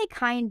also like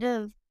kind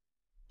of,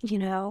 you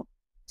know,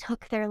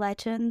 took their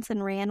legends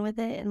and ran with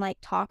it and like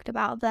talked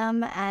about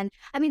them. And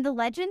I mean, the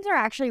legends are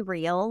actually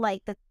real.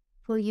 Like the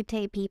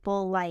Puyute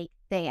people, like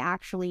they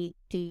actually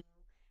do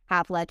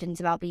have legends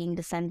about being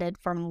descended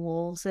from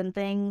wolves and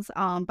things.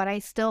 But I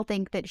still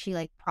think that she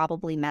like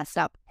probably messed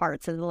up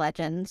parts of the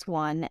legends,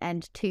 one,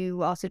 and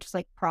two, also just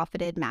like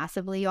profited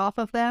massively off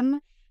of them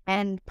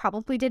and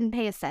probably didn't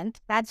pay a cent.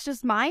 That's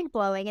just mind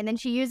blowing. And then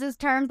she uses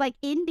terms like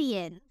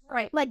Indian.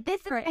 Right. Like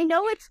this, right. I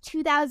know it's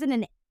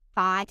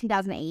 2005,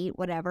 2008,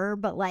 whatever,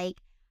 but like,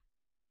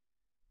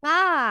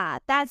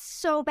 that's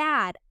so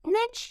bad. And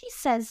then she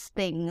says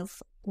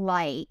things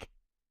like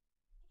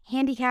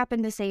handicap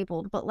and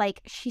disabled, but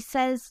like she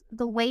says,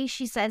 the way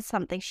she says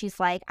something, she's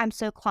like, I'm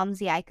so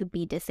clumsy I could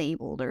be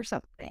disabled or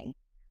something.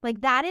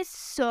 Like that is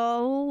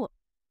so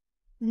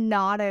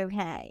not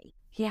okay.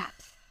 Yeah.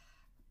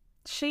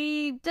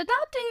 She did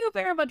not do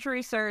very much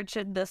research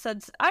in the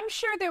sense. I'm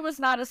sure there was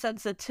not a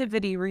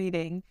sensitivity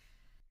reading.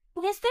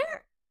 Is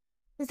there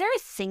a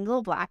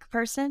single Black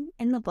person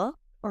in the book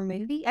or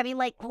movie? I mean,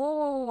 like,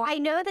 I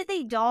know that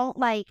they don't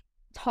like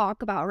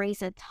talk about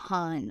race a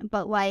ton,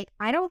 but like,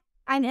 I don't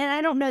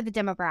know the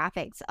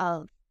demographics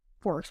of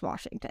Forks,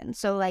 Washington.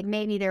 So like,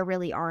 maybe there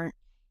really aren't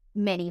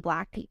many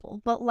Black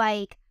people, but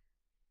like,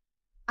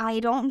 I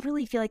don't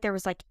really feel like there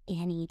was like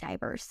any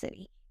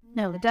diversity.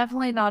 No,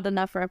 definitely not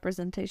enough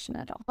representation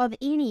at all. Of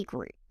any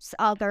groups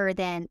other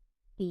than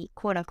the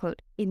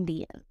quote-unquote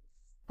Indians.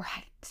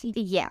 Right.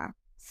 Yeah.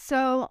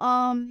 So,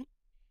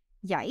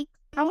 yikes.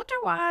 I wonder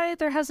why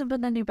there hasn't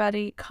been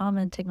anybody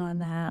commenting on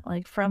that,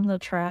 like from the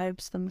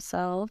tribes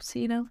themselves,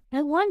 you know?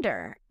 I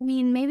wonder. I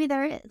mean, maybe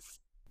there is.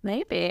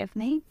 Maybe.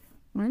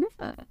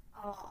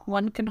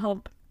 One can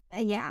hope.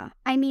 Yeah.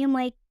 I mean,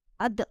 like,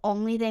 the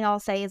only thing I'll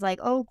say is like,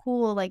 oh,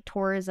 cool, like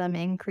tourism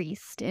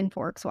increased in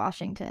Forks,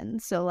 Washington.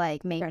 So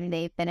like maybe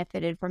they've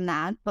benefited from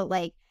that. But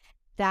like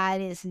that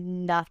is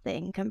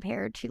nothing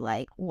compared to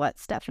like what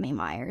Stephenie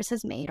Meyers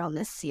has made on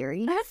this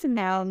series.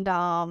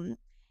 And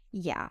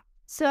yeah.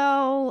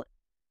 So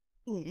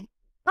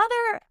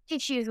other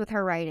issues with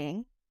her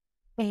writing.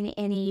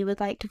 Any you would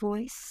like to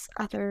voice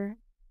other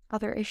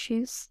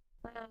issues?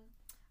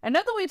 I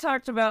know that we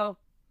talked about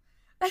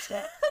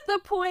the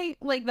point,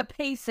 like the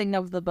pacing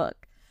of the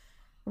book.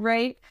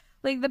 Right?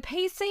 Like, the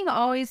pacing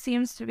always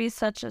seems to be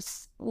such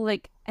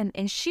an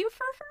issue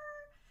for her.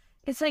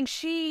 It's like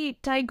she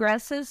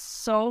digresses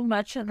so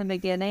much in the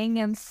beginning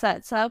and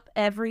sets up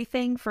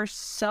everything for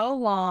so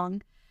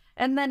long,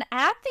 and then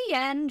at the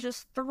end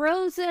just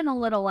throws in a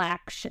little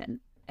action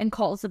and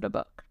calls it a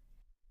book.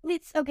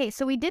 It's okay.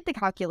 So we did the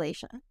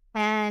calculation,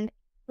 and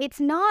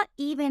it's not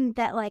even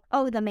that like,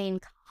 oh, the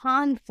main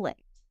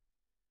conflict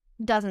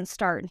doesn't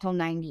start until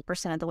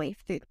 90% of the way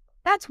through.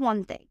 That's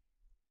one thing.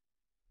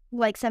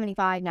 Like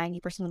 75,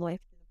 90% of the way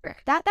through.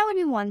 That would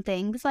be one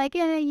thing. It's like,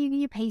 yeah,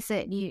 you pace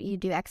it, you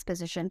do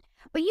exposition.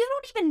 But you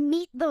don't even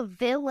meet the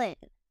villain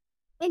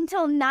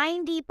until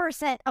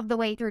 90% of the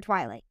way through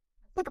Twilight.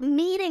 Like,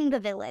 meeting the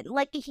villain.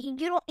 Like, you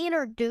don't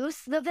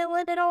introduce the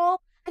villain at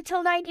all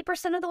until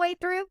 90% of the way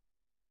through.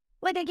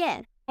 Like,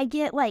 again, I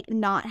get, like,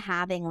 not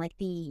having, like,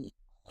 the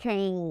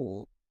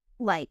whole,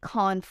 like,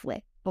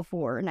 conflict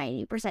before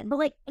 90%, but,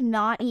 like,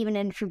 not even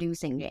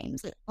introducing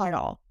James at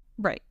all.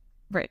 Right.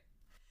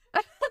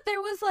 There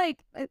was,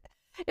 like,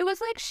 it was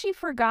like she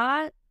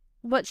forgot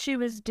what she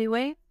was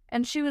doing,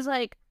 and she was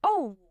like,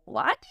 oh,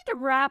 I need to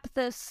wrap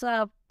this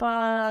up.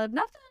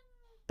 Nothing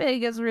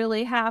big has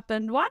really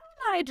happened. Why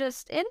don't I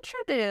just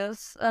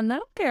introduce a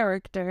new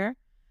character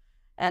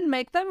and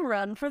make them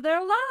run for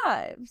their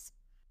lives?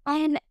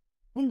 And,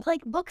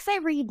 like, books I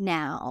read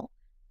now,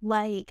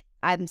 like,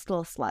 I'm still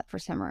a slut for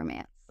some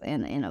romance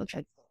in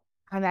Ocean.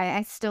 I mean,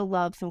 I still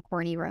love some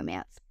corny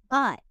romance,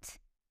 but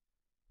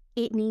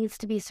it needs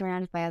to be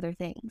surrounded by other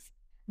things.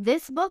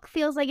 This book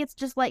feels like it's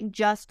just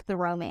the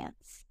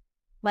romance.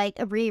 Like,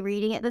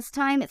 rereading it this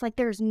time, it's like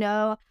there's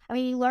no, I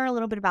mean, you learn a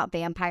little bit about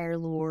vampire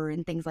lore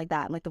and things like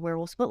that, and like the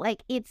werewolves, but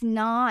like it's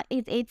not,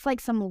 it's like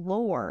some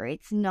lore.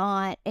 It's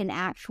not an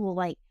actual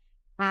like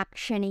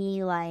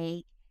action-y,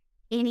 like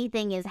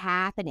anything is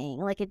happening.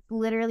 Like, it's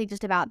literally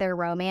just about their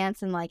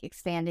romance and like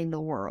expanding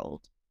the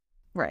world.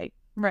 Right.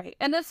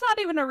 And it's not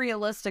even a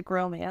realistic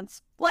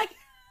romance. Like,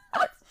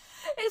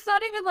 it's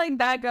not even like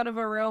that good of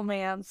a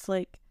romance.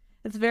 Like,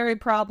 it's very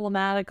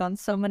problematic on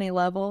so many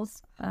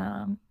levels.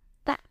 And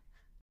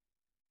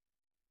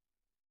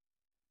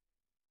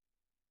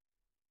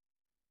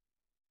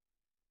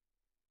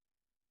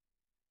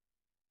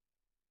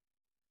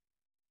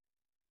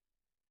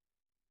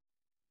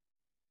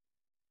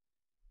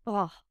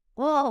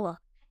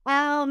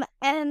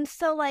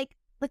so like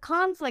the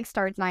conflict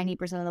starts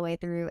 90% of the way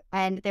through,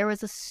 and there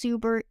was a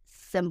super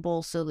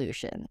simple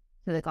solution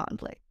to the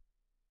conflict.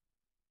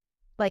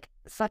 Like,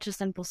 such a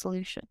simple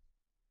solution.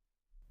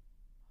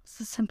 It's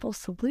a simple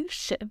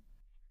solution.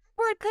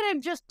 Or it could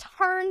have just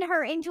turned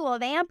her into a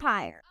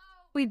vampire.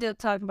 We did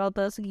talk about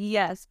this.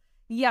 Yes,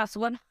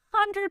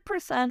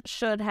 100%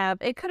 should have.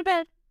 It could have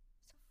been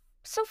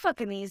so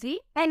fucking easy.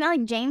 And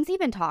like James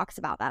even talks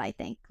about that, I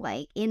think,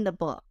 like in the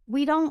book.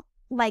 We don't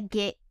like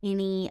get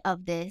any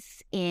of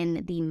this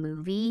in the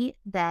movie,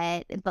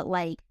 but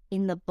like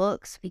in the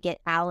books we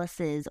get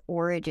Alice's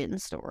origin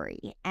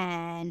story,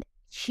 and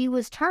she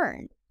was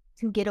turned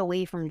to get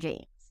away from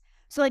James.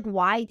 So like,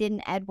 why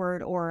didn't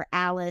Edward or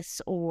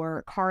Alice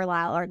or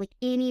Carlisle or like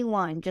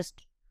anyone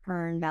just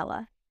turn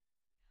Bella?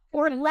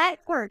 Or let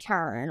her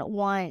turn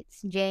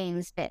once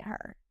James bit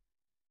her.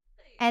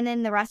 And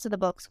then the rest of the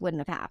books wouldn't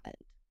have happened.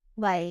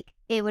 Like,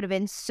 it would have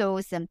been so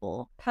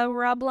simple.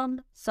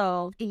 Problem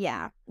solved.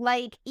 Yeah.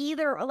 Like,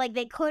 either, like,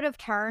 they could have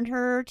turned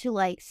her to,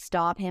 like,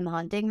 stop him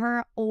hunting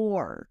her,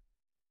 or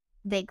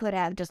they could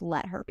have just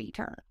let her be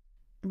turned.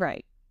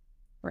 Right.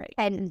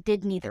 And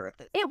did neither of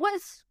them. It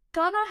was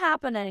gonna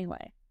happen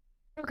anyway.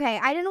 Okay,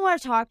 I didn't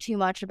want to talk too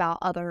much about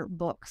other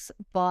books,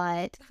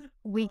 but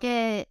we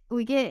get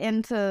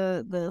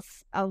into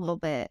this a little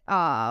bit.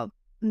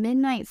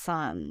 Midnight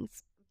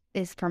Suns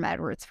is from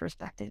Edward's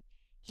perspective.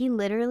 He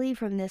literally,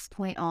 from this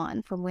point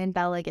on, from when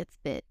Bella gets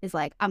bit, is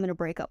like, I'm gonna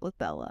break up with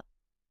Bella.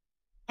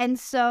 And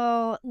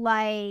so,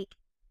 like,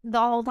 the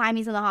whole time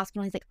he's in the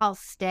hospital, he's like, I'll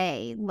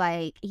stay.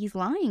 Like, he's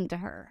lying to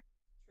her.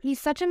 He's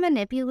such a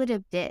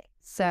manipulative dick.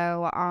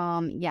 So,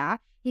 yeah.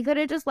 He could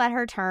have just let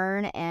her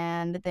turn,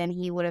 and then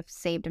he would have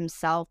saved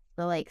himself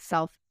the, like,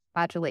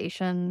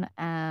 self-flagellation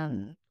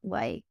and,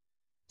 like,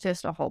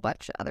 just a whole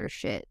bunch of other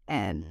shit.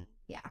 And,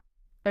 yeah.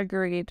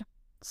 Agreed.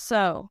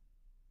 So,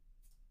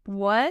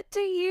 what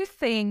do you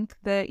think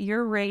that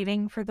your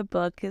rating for the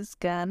book is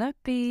gonna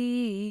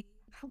be?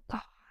 Oh,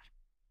 God.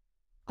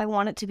 I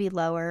want it to be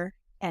lower,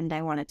 and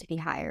I want it to be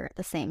higher at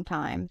the same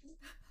time.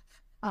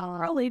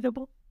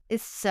 Relatable.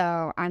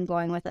 So, I'm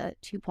going with a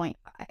 2.5.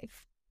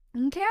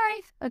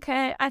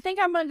 Okay. I think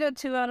I'm gonna go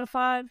 2 out of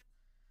 5.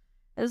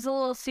 It's a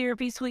little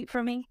syrupy sweet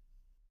for me.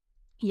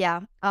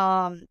 Yeah.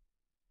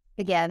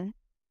 Again,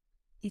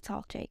 it's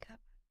all Jacob.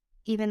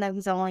 Even though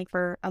he's only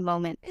for a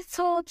moment. It's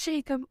all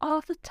Jacob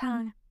all the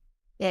time.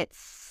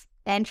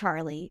 And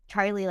Charlie.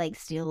 Charlie, like,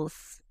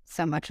 steals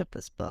so much of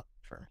this book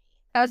for me.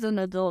 As an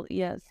adult,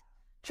 yes.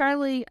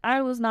 Charlie,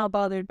 I was not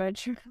bothered by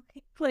Charlie.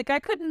 Like, I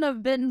couldn't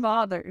have been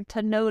bothered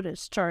to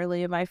notice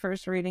Charlie in my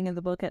first reading of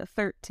the book at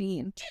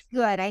 13.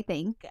 Good, I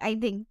think. I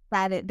think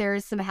that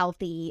there's some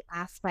healthy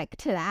aspect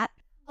to that.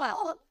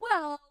 Well.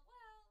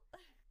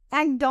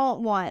 I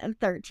don't want a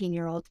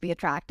 13-year-old to be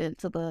attracted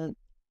to the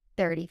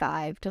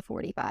 35 to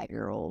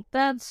 45-year-old.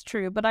 That's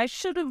true, but I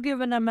should have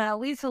given him at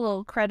least a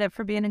little credit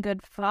for being a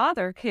good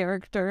father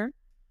character.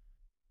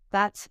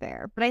 That's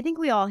fair. But I think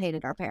we all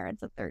hated our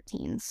parents at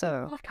 13,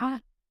 so... Oh, my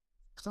God.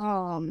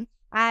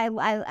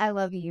 I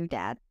love you,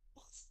 Dad.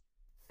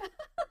 I love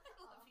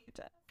you,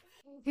 Dad.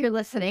 If you're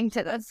listening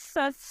to this.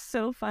 That's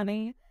so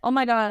funny. Oh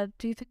my God.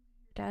 Do you think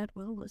your dad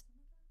will listen?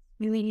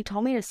 You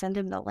told me to send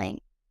him the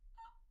link.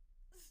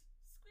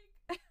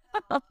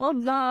 Oh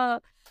no.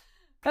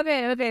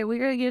 Okay, we're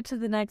gonna get to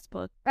the next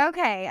book.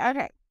 Okay.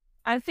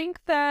 I think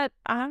that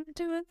I'm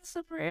doing the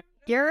summary.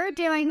 You're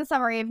doing the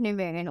summary of New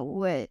Moon,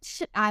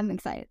 which I'm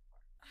excited.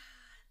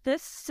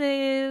 This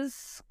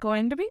is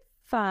going to be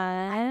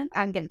fun.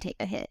 I'm gonna take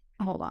a hit.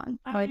 Hold on.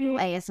 I'm gonna do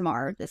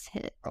ASMR of this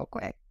hit real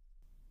quick.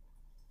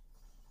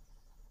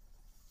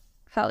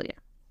 Hell yeah.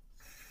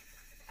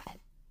 Make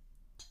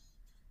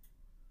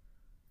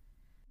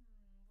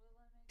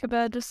a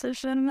bad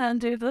decision and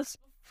do this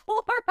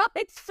before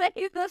I say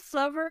the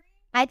summary.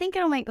 I think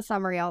it'll make the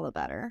summary all the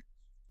better.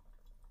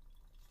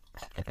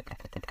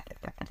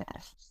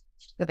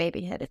 The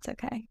baby hit, it's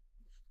okay.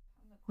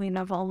 Queen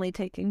of only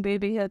taking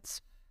baby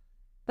hits.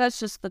 That's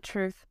just the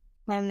truth.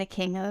 I'm the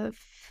king of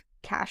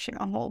cashing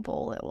a whole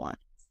bowl at once.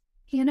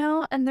 You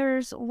know, and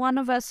there's one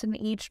of us in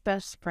each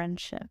best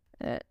friendship.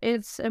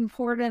 It's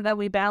important that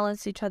we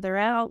balance each other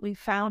out. We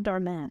found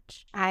our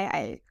match.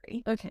 I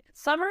agree. Okay,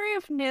 summary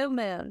of New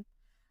Moon.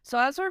 So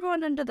as we're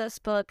going into this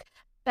book,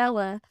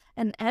 Bella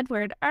and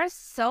Edward are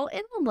so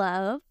in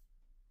love.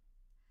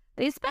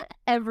 They spend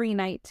every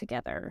night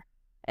together.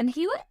 And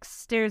he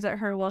stares at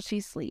her while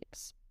she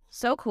sleeps.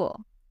 So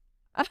cool.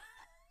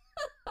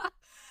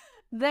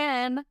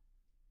 Then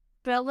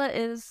Bella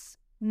is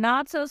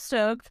not so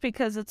stoked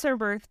because it's her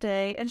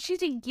birthday and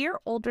she's a year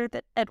older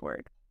than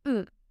Edward.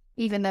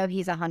 Even though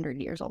he's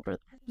 100 years older.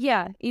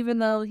 Yeah, even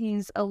though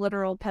he's a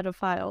literal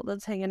pedophile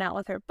that's hanging out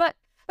with her. But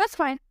that's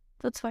fine.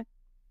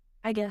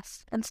 I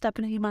guess. In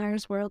Stephenie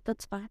Meyer's world,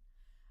 that's fine.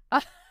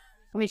 I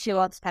mean, she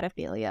loves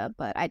pedophilia,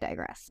 but I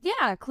digress.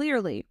 Yeah,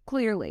 clearly.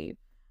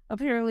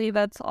 Apparently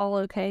that's all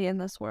okay in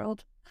this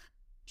world.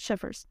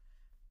 Shivers.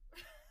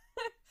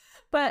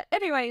 But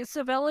anyway,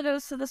 so Bella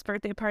goes to this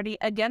birthday party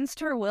against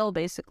her will,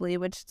 basically,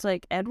 which is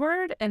like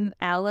Edward and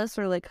Alice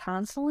are like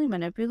constantly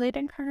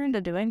manipulating her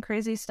into doing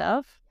crazy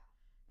stuff.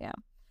 Yeah.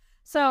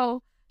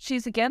 So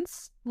she's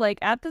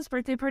at this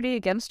birthday party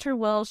against her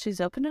will.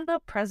 She's opening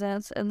up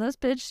presents and this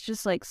bitch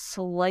just like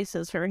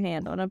slices her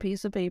hand on a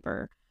piece of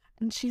paper.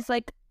 And she's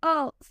like,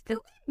 oh, silly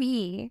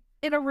me,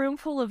 in a room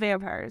full of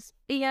vampires.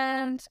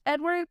 And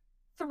Edward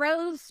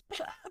throws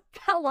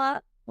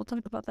Bella, we'll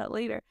talk about that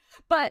later,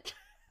 but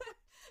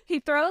he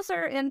throws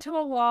her into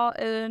a wall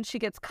and she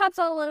gets cuts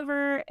all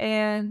over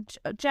and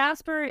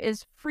Jasper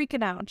is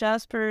freaking out.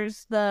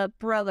 Jasper's the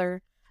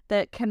brother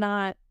that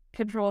cannot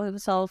control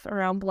himself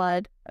around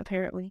blood,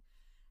 apparently.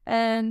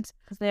 And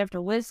they have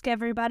to whisk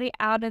everybody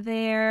out of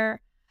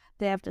there.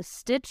 They have to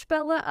stitch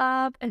Bella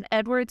up and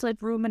Edward's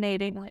like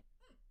ruminating like,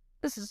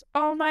 this is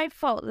all my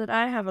fault that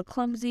I have a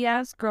clumsy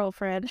ass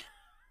girlfriend.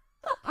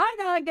 I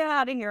gotta get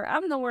out of here.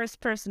 I'm the worst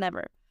person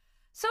ever.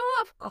 So,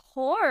 of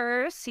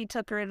course, he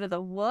took her into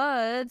the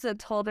woods and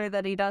told her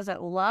that he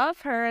doesn't love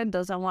her and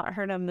doesn't want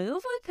her to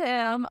move with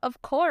him.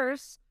 Of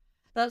course,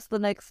 that's the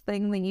next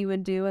thing that you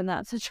would do in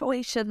that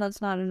situation. That's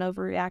not an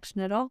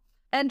overreaction at all.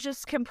 And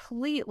just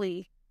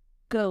completely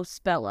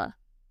ghost Bella.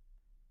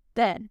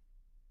 Then,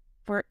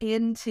 we're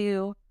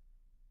into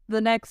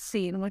the next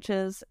scene, which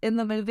is, in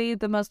the movie,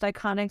 the most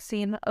iconic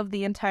scene of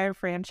the entire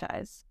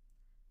franchise.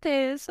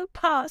 There's a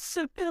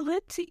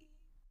possibility.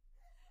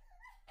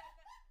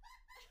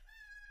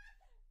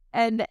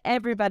 And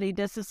everybody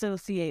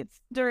disassociates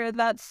during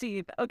that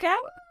scene, okay?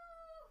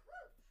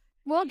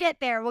 We'll get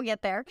there.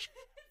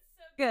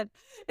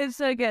 It's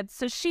so good.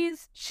 So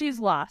she's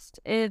lost.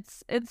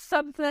 It's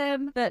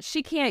something that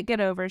she can't get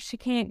over. She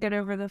can't get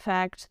over the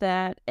fact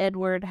that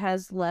Edward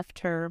has left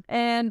her.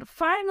 And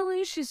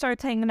finally she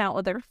starts hanging out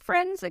with her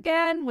friends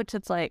again, which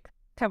it's like,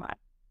 come on.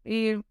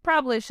 You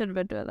probably should have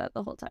been doing that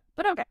the whole time.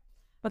 But okay.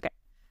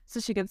 So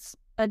she gets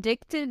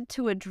addicted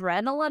to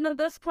adrenaline at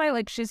this point.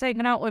 Like, she's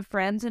hanging out with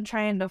friends and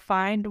trying to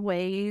find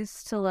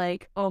ways to,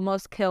 like,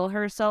 almost kill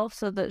herself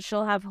so that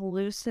she'll have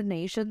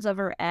hallucinations of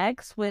her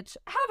ex, which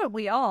haven't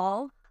we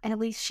all? At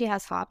least she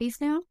has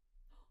hobbies now.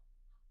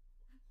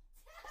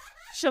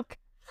 Shook.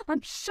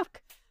 I'm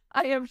shook.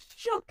 I am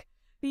shook.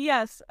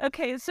 Yes.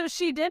 Okay, so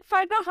she did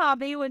find a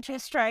hobby, which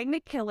is trying to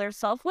kill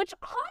herself, which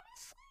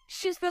honestly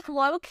she's been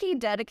low-key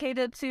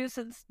dedicated to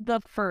since the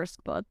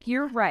first book.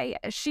 You're right.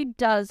 She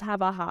does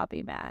have a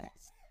hobby,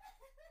 Max.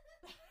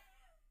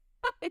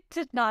 I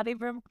did not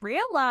even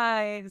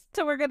realize.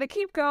 So we're going to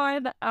keep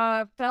going.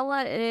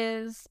 Bella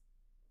is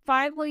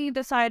finally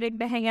deciding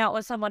to hang out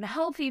with someone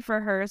healthy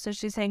for her, so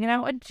she's hanging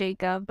out with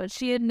Jacob, but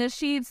she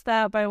initiates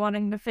that by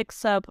wanting to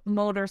fix up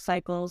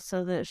motorcycles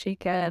so that she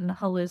can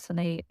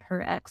hallucinate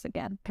her ex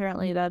again.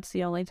 Apparently that's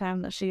the only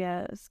time that she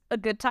has a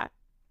good time.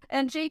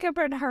 And Jacob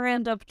and her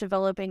end up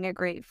developing a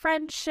great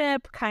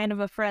friendship, kind of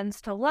a friends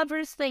to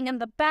lovers thing in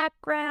the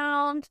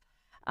background.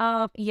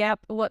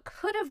 What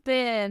could have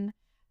been,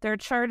 they're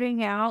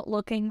charting out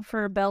looking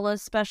for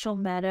Bella's special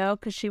meadow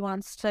because she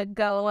wants to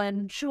go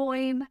and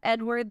join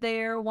Edward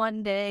there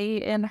one day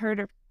in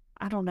her,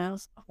 I don't know,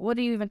 what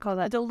do you even call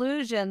that?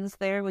 Delusions.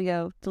 There we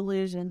go.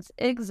 Delusions.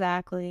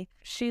 Exactly.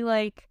 She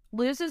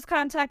loses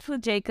contact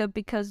with Jacob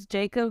because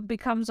Jacob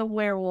becomes a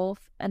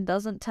werewolf and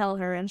doesn't tell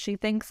her, and she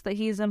thinks that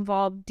he's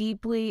involved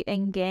deeply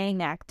in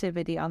gang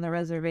activity on the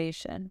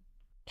reservation.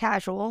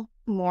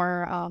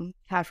 More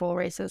casual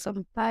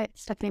racism by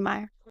Stephenie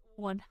Meyer.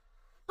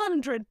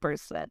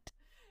 100%.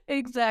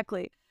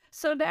 Exactly.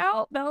 So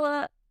now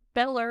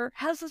Beller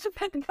has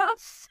been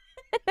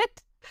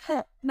upset.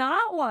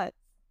 Not once,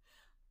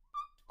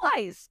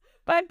 twice.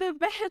 But the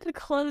band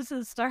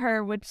closes to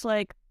her, which,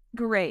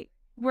 great.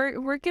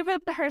 We're giving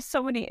her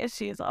so many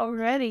issues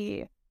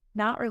already.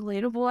 Not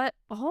relatable at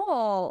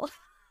all.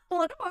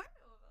 What do I know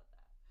about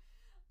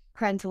that?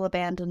 Parental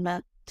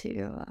abandonment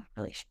to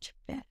relationship.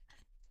 Yeah.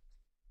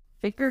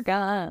 Finger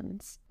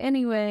guns.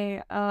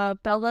 Anyway,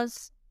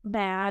 Bella's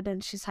mad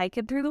and she's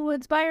hiking through the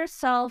woods by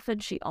herself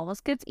and she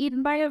almost gets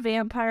eaten by a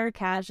vampire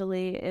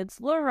casually. It's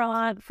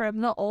Laurent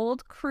from the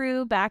old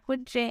crew back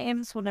with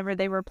James whenever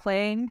they were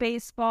playing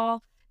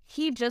baseball.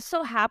 He just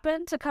so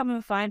happened to come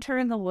and find her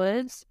in the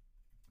woods.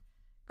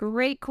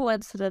 Great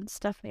coincidence,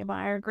 Stephenie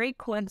Meyer. Great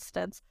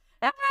coincidence.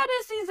 And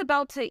as he's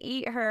about to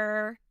eat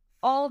her,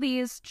 all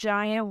these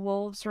giant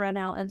wolves run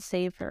out and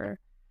save her.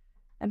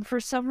 And for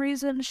some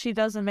reason, she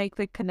doesn't make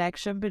the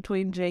connection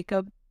between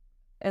Jacob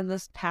and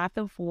this pack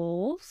of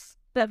wolves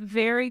that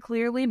very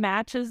clearly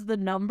matches the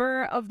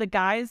number of the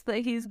guys that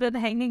he's been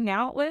hanging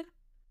out with.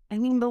 I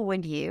mean, but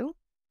would you?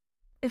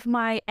 If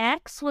my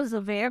ex was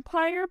a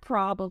vampire,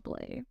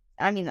 probably.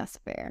 I mean, that's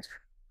fair.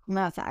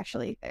 That's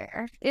actually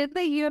fair. In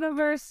the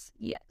universe,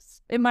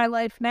 yes. In my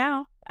life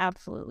now,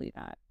 absolutely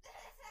not.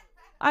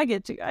 I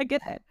get you. I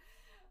get it.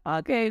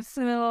 Okay,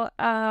 so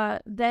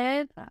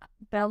then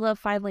Bella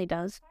finally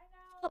does find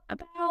out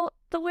about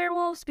the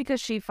werewolves because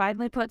she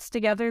finally puts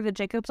together that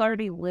Jacob's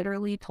already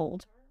literally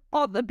told her.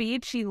 On the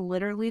beach, he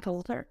literally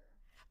told her.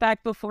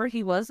 Back before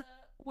he was a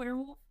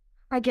werewolf.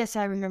 I guess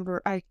I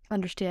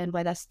understand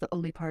why that's the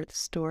only part of the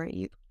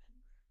story.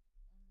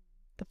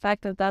 The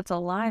fact that that's a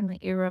line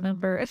that you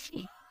remember.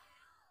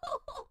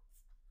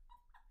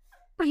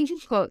 You can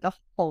quote the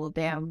whole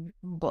damn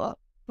book.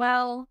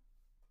 Well,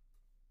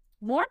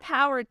 more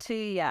power to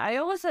you. I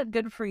always said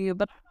good for you,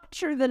 but I'm not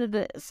sure that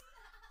it is.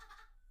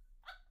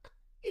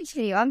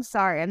 I'm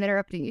sorry, I'm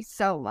interrupting you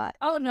so much.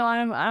 Oh no,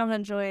 I'm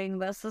enjoying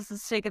this. This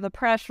is taking the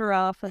pressure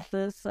off of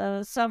this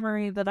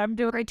summary that I'm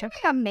doing. It's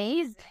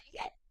amazing.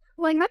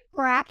 I'm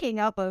cracking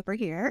up over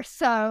here,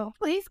 so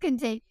please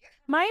continue.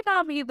 Might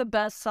not be the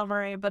best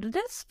summary, but it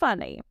is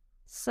funny.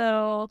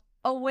 So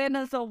a win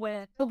is a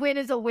win. A win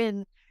is a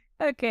win.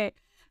 Okay,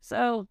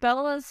 so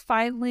Bella's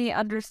finally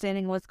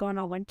understanding what's going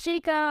on with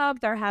Jacob.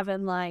 They're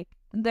having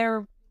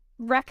they're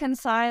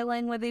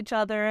reconciling with each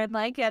other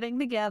and getting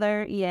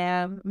together.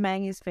 Yeah,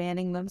 Maggie's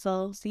fanning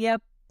themselves.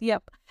 Yep,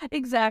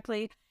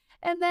 exactly.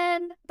 And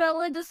then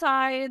Bella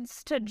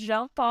decides to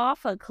jump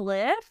off a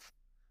cliff.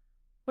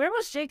 Where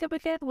was Jacob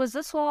again? Was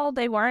this while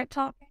they weren't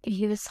talking?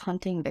 He was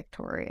hunting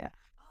Victoria.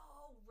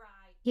 Oh,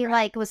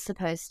 right. He was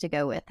supposed to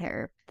go with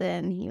her.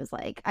 Then he was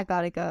like, I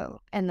gotta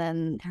go. And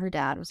then her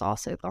dad was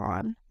also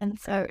gone. And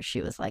so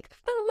she was like,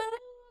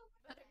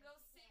 Better go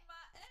see my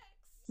ex.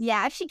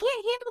 Yeah, she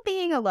can't handle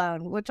being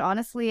alone, which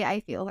honestly,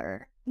 I feel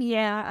her.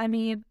 Yeah, I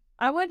mean,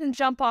 I wouldn't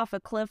jump off a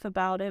cliff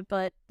about it,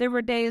 but there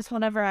were days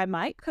whenever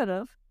I could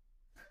have.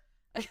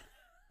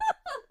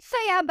 So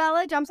yeah,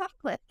 Bella jumps off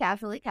a cliff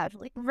casually.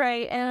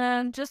 Right,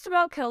 and just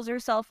about kills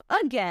herself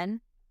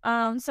again.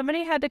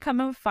 Somebody had to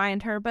come and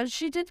find her, but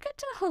she did get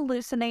to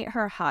hallucinate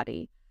her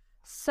hottie.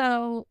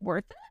 So,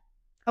 worth it?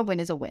 A win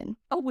is a win.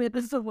 A win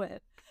is a win.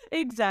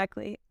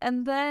 Exactly.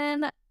 And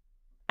then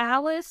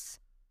Alice,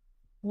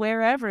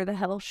 wherever the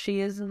hell she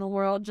is in the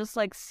world, just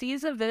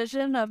sees a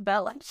vision of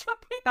Bella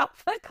jumping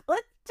off a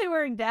cliff to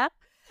her death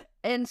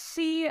and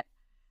see...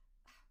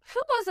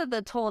 Who was it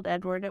that told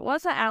Edward? It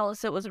wasn't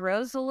Alice, it was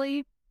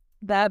Rosalie.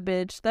 That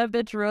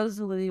bitch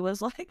Rosalie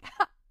was like,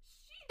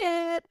 she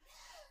did.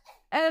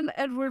 And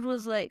Edward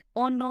was like,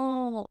 oh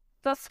no,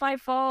 that's my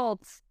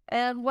fault.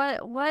 And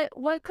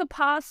what could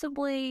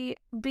possibly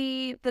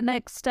be the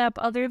next step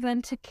other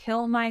than to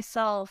kill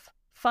myself?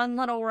 Fun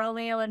little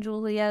Romeo and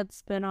Juliet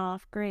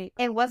spinoff. Great.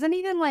 It wasn't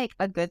even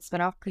a good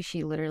spinoff because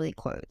she literally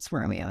quotes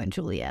Romeo and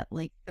Juliet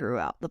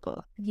throughout the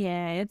book.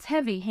 Yeah, it's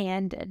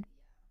heavy-handed.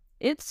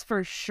 It's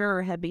for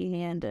sure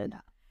heavy-handed.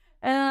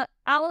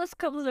 Alice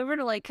comes over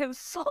to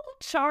console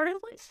Charlie.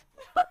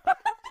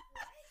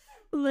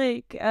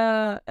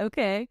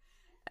 Okay.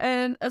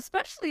 And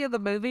especially in the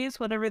movies,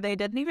 whenever they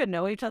didn't even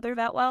know each other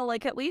that well,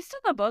 like at least in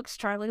the books,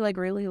 Charlie like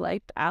really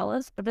liked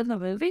Alice, but in the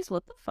movies,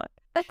 what the fuck?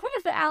 Like, what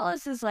if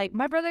Alice is like,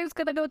 my brother's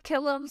gonna go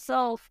kill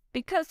himself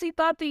because he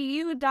thought that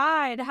you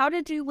died. How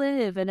did you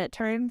live? And it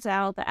turns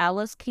out that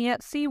Alice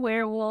can't see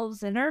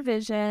werewolves in her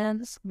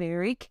visions.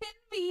 Very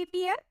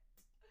convenient.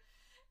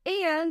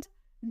 And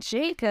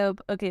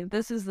Jacob, okay,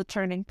 this is the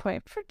turning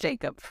point for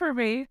Jacob for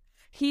me.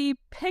 He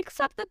picks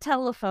up the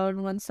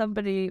telephone when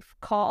somebody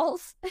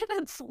calls, and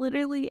it's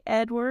literally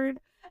Edward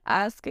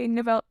asking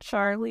about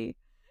Charlie.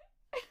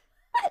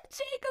 And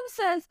Jacob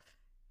says,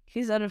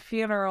 he's at a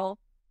funeral.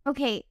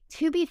 Okay,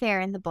 to be fair,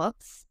 in the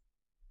books,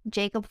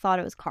 Jacob thought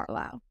it was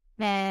Carlisle.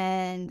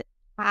 And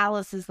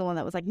Alice is the one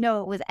that was like,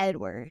 no, it was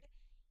Edward.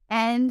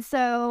 And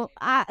so,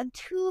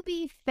 to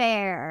be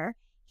fair,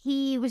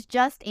 he was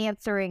just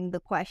answering the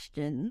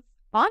questions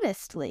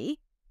honestly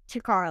to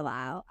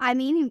Carlisle. I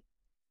mean,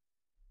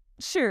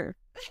 Sure.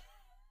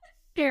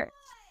 Sure.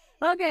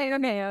 Okay.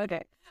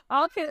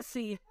 I'll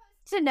see.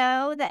 to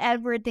know that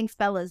Edward thinks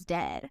Bella's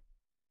dead.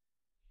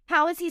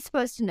 How is he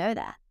supposed to know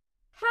that?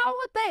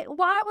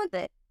 Why would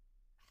they?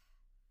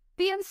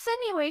 The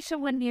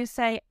insinuation when you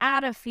say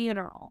at a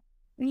funeral,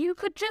 you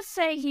could just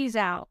say he's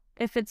out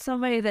if it's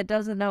somebody that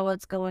doesn't know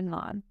what's going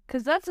on.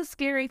 Because that's a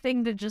scary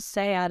thing to just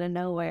say out of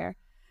nowhere.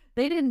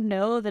 They didn't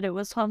know that it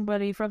was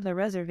somebody from the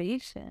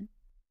reservation.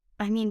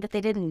 I mean, but they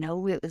didn't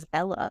know it was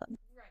Bella.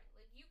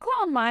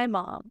 Call my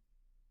mom,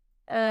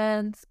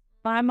 and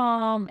my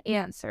mom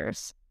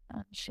answers,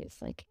 and she's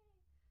like,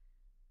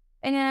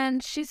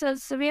 and she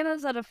says,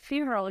 Savannah's at a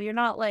funeral. You're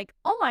not like,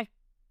 oh my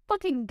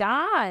fucking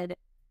God,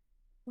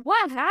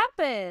 what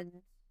happened?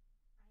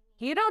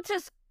 You don't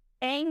just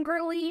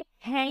angrily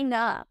hang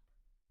up.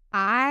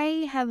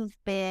 I have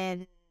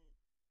been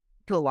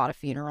to a lot of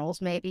funerals,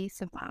 maybe,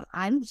 so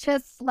I'm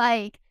just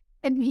like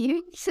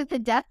immune to the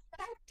death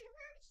factor.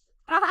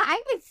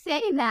 I would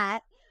say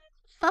that.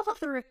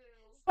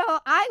 So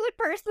I would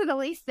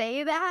personally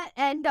say that,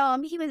 and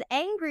he was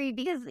angry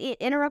because it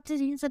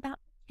interrupted his about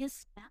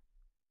his family.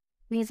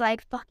 And he's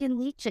like fucking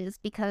leeches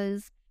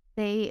because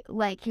they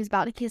like he was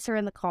about to kiss her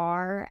in the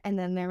car, and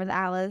then there was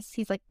Alice.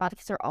 He's like about to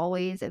kiss her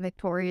always, and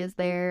Victoria's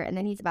there, and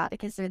then he's about to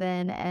kiss her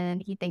then,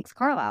 and he thinks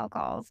Carlisle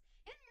calls.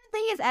 And the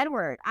thing is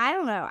Edward. I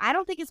don't know. I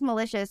don't think it's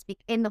malicious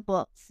in the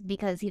books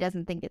because he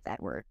doesn't think it's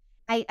Edward.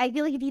 I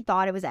feel like if he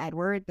thought it was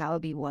Edward, that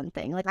would be one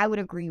thing. Like I would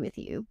agree with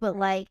you, but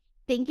like.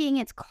 Thinking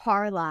it's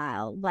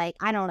Carlisle, like,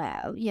 I don't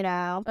know, you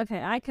know?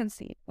 Okay, I can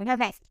see.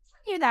 Okay,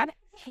 you that.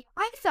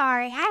 I'm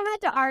sorry, I had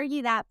to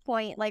argue that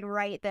point, like,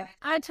 right there.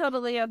 I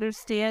totally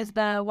understand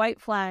the white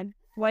flag.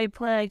 You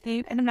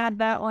can add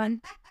that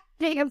one.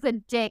 Jacob's a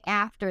dick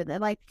after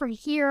that, like, from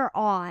here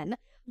on.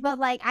 But,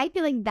 like, I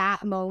feel like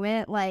that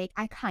moment, like,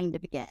 I kind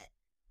of get.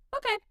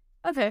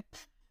 Okay.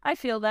 I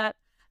feel that.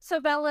 So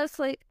Bella's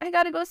like, I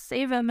gotta go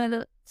save him,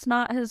 and it's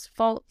not his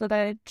fault that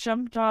I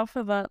jumped off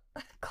of a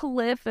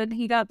cliff and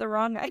he got the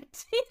wrong idea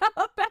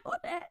about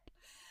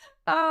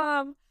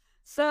it.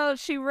 So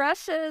she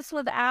rushes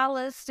with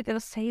Alice to go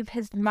save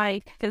his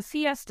Mike because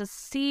he has to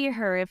see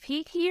her. If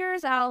he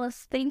hears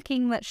Alice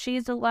thinking that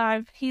she's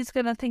alive, he's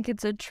gonna think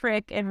it's a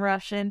trick and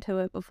rush into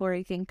it before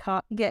he can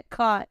get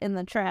caught in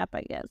the trap,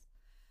 I guess.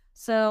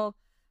 So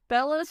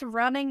Bella's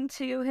running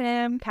to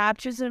him,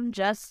 catches him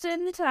just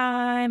in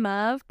time,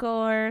 of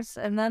course,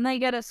 and then they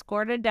get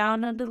escorted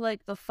down into,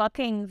 like, the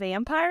fucking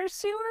vampire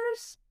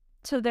sewers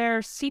to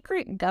their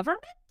secret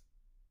government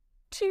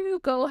to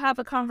go have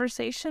a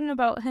conversation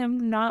about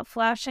him not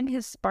flashing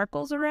his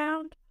sparkles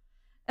around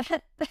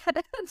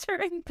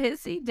during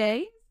busy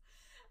days.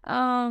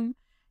 And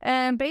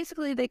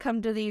basically they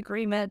come to the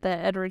agreement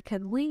that Edward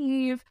can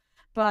leave,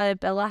 but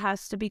Bella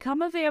has to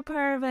become a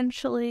vampire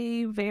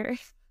eventually.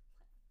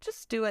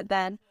 Just do it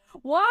then.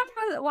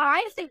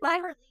 Why is it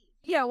like her?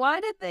 Yeah, why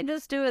did they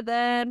just do it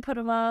then? Put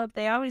them up.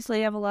 They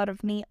obviously have a lot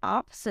of neat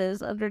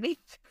offices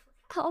underneath.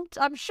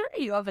 I'm sure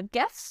you have a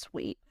guest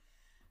suite.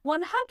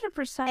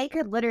 100%. I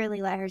could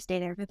literally let her stay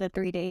there for the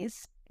 3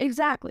 days.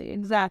 Exactly.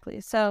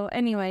 So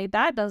anyway,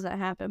 that doesn't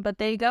happen. But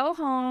they go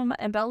home,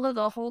 and Bella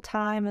the whole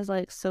time is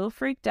like so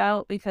freaked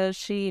out because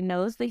she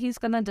knows that he's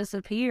gonna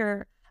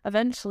disappear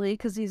eventually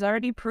because he's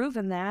already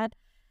proven that,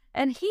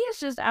 and he is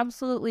just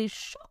absolutely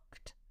shocked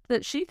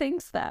that she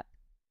thinks that.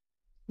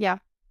 Yeah.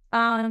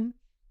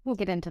 We'll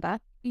get into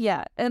that.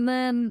 Yeah. And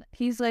then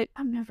he's like,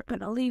 I'm never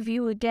going to leave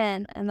you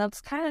again. And that's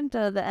kind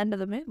of the end of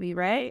the movie,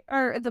 right?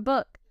 Or the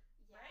book.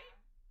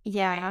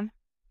 Yeah.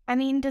 I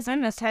mean, does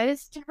I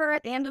toast to her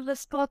at the end of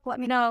this book? Let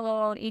me know.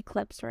 No,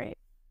 Eclipse, right?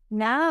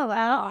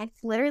 No,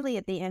 it's literally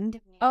at the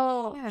end.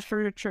 Oh, yeah.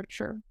 Sure.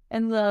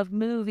 In the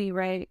movie,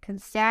 right?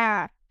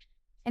 Yeah.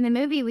 In the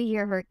movie, we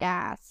hear her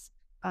gasp.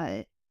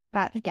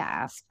 That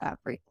gas.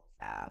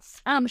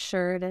 I'm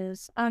sure it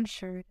is.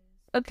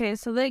 Okay,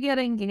 so they get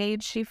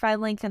engaged. She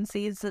finally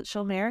concedes that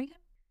she'll marry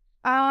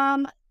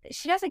him.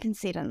 She doesn't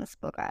concede in this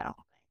book, I don't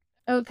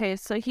think. Okay,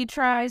 so he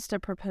tries to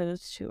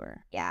propose to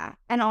her. Yeah,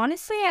 and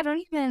honestly, I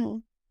don't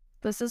even.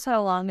 This is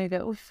how long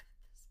ago.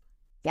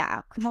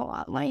 Yeah, hold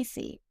on, let me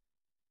see.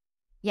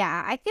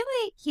 Yeah, I feel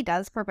like he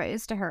does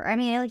propose to her. I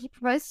mean, like, he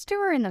proposed to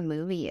her in the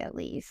movie at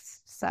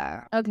least.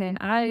 Okay,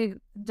 I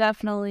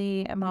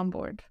definitely am on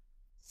board.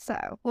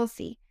 So we'll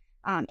see.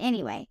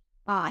 Anyway,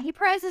 he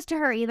proposes to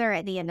her either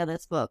at the end of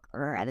this book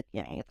or at the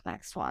beginning of the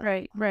next one.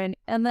 Right.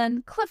 And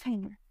then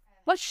cliffhanger.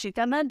 What's she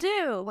gonna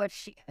do? What's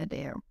she gonna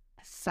do?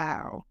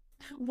 So,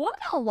 What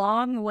a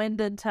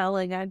long-winded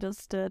telling I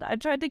just did. I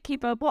tried to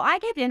keep up. well, I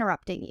kept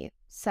interrupting you.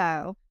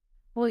 So,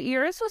 Well,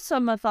 yours was so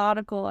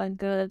methodical and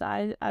good.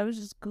 I was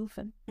just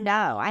goofing.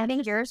 no, I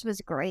think yours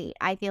was great.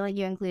 I feel like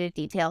you included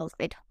details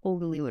I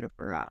totally would have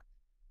forgot.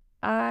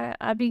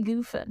 I'd be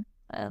goofing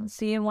and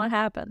seeing what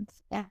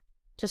happens.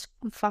 Just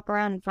fuck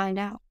around and find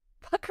out.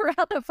 Fuck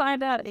around to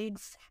find out.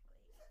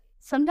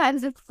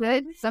 Sometimes it's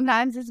good,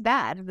 sometimes it's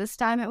bad. This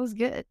time it was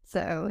good.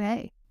 So,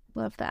 hey,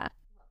 Love that.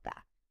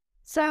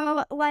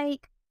 So,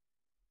 like,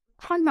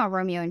 talking about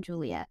Romeo and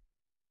Juliet,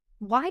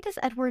 why does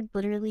Edward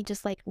literally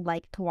just, like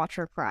to watch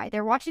her cry?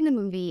 They're watching the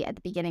movie at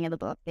the beginning of the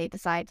book. They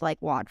decide to, like,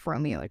 watch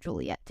Romeo and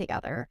Juliet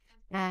together.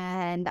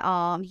 And,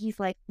 he's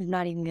like, I'm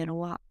not even gonna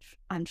watch.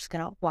 I'm just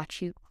gonna watch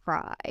you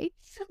cry.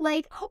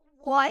 Like,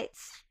 what?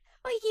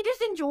 Like, he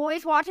just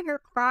enjoys watching her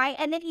cry,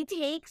 and then he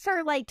takes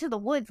her, like, to the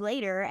woods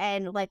later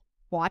and, like,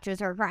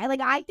 watches her cry.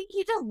 Like, I think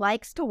he just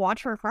likes to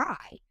watch her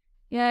cry.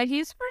 Yeah,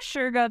 he's for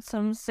sure got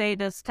some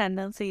sadist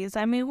tendencies.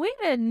 I mean, we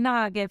did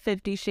not get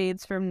 50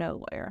 Shades from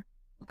nowhere.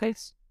 Okay?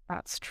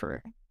 That's true.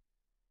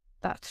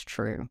 That's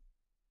true.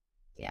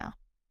 Yeah.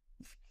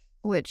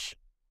 Which,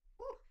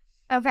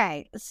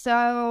 okay,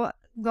 so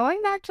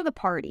going back to the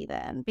party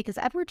then, because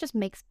Edward just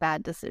makes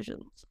bad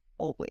decisions,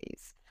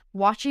 always.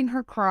 Watching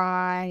her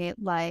cry,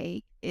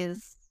 like,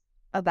 is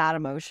a bad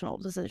emotional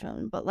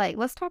decision. But, like,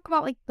 let's talk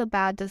about, like, the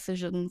bad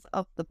decisions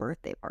of the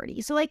birthday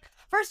party. So, like,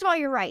 first of all,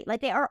 you're right.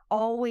 Like, they are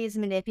always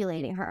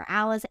manipulating her,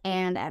 Alice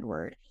and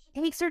Edward.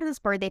 He takes her to this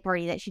birthday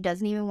party that she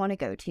doesn't even want to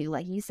go to,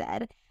 like you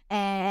said.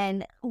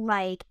 And,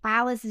 like,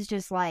 Alice is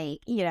just like,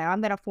 you know,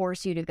 I'm going to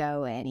force you to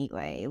go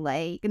anyway,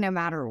 like, no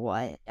matter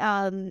what.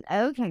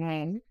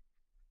 Okay.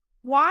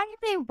 Why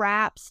do they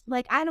wrap,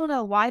 like, I don't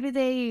know, why do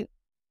they,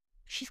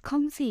 she's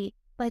clumsy.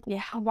 Like,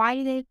 yeah, why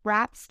do they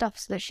wrap stuff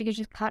so that she could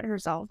just cut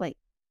herself? Like,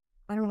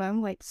 I don't know,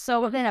 like,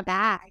 sew it in a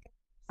bag.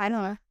 I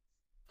don't know.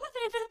 Put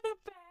it in the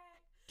bag.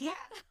 Yeah.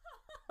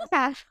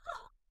 Yeah.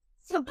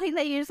 Something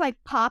that you just,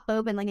 like, pop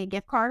open, like a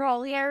gift card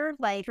holder.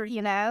 Like,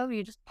 you know,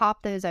 you just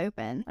pop those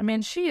open. I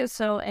mean, she is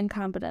so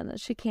incompetent that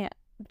she can't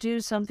do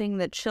something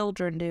that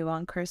children do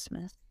on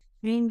Christmas.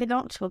 I mean, but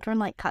don't children,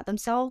 like, cut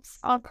themselves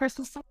on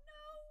Christmas? No way!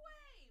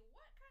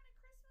 What kind of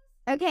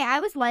Christmas? Okay,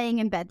 I was laying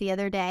in bed the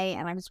other day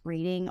and I was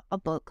reading a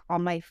book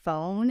on my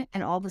phone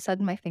and all of a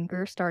sudden my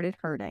finger started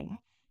hurting.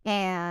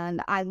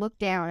 And I looked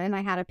down and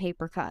I had a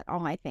paper cut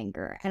on my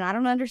finger. And I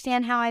don't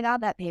understand how I got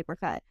that paper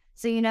cut.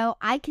 So, you know,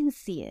 I can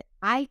see it.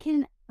 I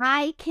can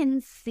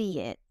see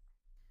it.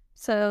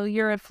 So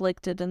you're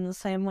afflicted in the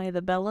same way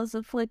that Bella's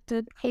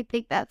afflicted? I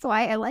think that's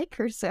why I like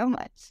her so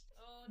much.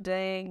 Oh,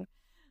 dang.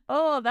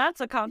 Oh, that's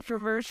a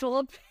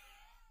controversial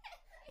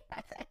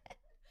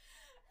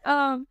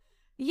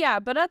yeah,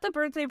 but at the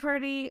birthday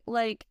party,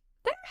 like,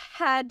 there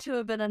had to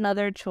have been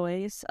another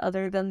choice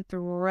other than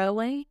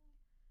throwing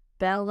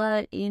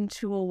Bella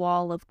into a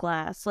wall of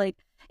glass. Like,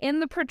 in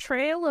the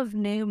portrayal of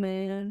New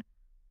Moon,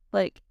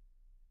 like,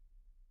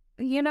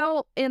 you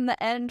know, in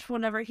the end,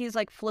 whenever he's,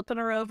 like, flipping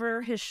her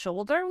over his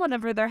shoulder,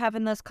 whenever they're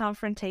having this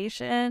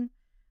confrontation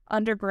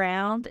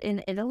underground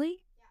in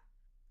Italy,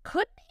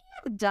 couldn't he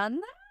have done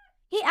that?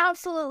 He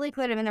absolutely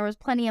could have, and there was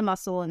plenty of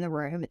muscle in the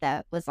room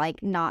that was,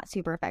 like, not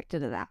super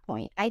effective at that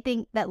point. I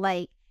think that,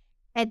 like,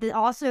 and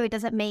also it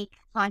doesn't make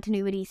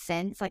continuity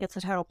sense, like, it's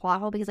a total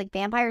plot hole, because, like,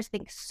 vampires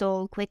think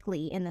so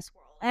quickly in this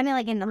world. I mean,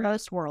 like, in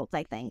most worlds,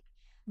 I think.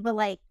 But,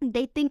 like,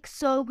 they think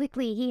so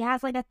quickly. He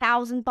has, like,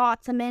 1,000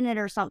 thoughts a minute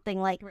or something,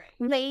 like,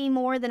 way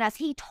more than us.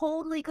 He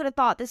totally could have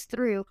thought this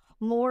through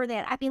more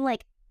than, I mean,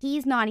 like,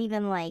 he's not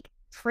even, like,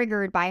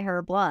 triggered by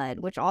her blood,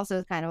 which also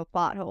is kind of a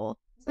plot hole.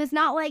 It's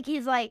not like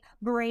his, like,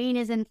 brain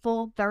is in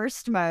full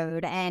thirst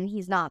mode and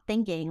he's not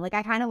thinking. Like,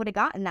 I kind of would have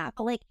gotten that.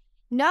 But, like,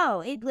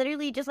 no, it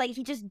literally just, like,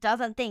 he just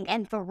doesn't think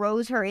and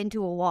throws her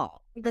into a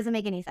wall. It doesn't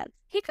make any sense.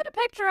 He could have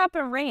picked her up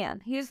and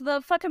ran. He's the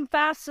fucking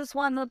fastest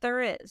one that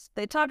there is.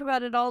 They talk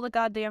about it all the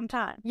goddamn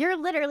time. You're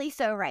literally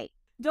so right.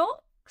 Don't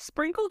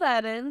sprinkle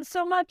that in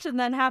so much and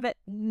then have it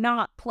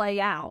not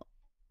play out.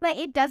 Like,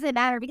 it doesn't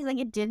matter because, like,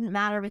 it didn't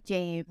matter with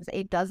James.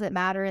 It doesn't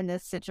matter in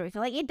this situation.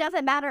 Like, it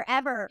doesn't matter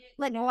ever.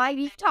 Like, why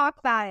do you talk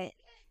about it?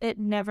 It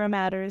never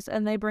matters,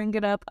 and they bring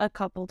it up a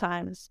couple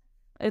times.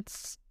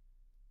 It's...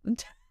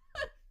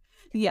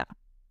 yeah.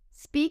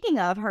 Speaking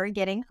of her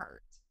getting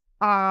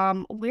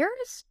hurt,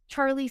 where's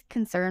Charlie's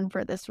concern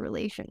for this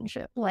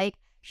relationship? Like,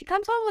 she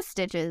comes home with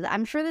stitches.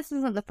 I'm sure this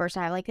isn't the first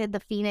time. Like,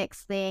 the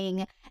Phoenix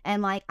thing.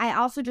 And, like, I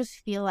also just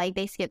feel like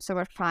they skip so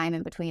much time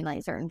in between,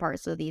 like, certain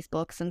parts of these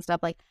books and stuff.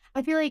 Like,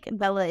 I feel like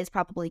Bella is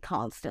probably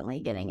constantly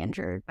getting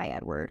injured by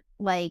Edward.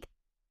 Like,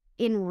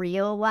 in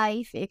real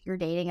life, if you're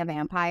dating a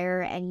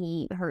vampire and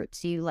he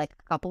hurts you, like,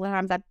 a couple of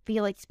times, I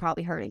feel like he's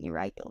probably hurting you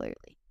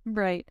regularly.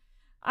 Right.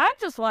 I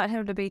just want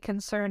him to be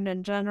concerned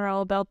in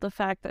general about the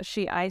fact that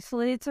she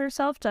isolates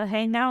herself to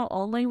hang out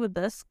only with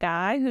this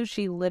guy who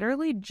she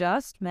literally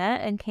just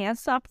met and can't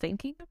stop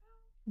thinking about.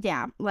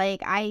 Yeah,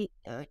 like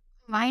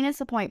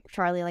minus a point for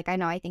Charlie. Like,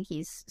 I think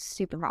he's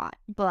super hot,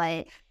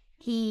 but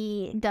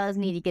he does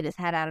need to get his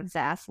head out of his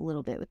ass a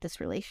little bit with this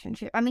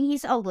relationship. I mean,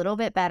 he's a little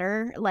bit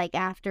better, like,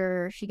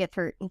 after she gets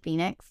hurt in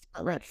Phoenix,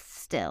 but like,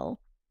 still,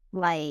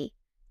 like,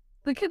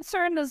 the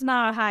concern is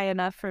not high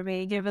enough for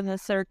me given the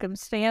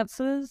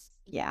circumstances.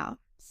 yeah.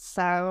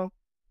 So,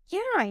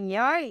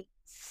 yeah.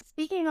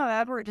 Speaking of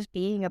Edward just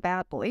being a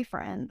bad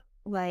boyfriend,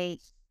 like,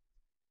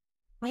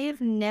 I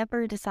have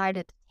never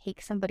decided to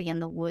take somebody in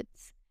the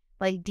woods,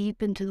 like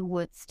deep into the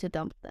woods to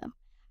dump them.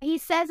 He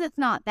says it's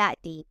not that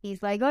deep.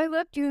 He's like, I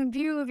left you in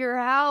view of your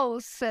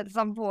house at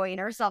some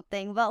point or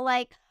something. But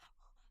like,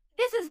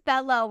 this is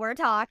Bella we're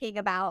talking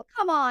about.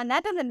 Come on,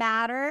 that doesn't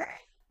matter.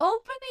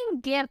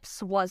 Opening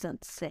gifts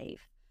wasn't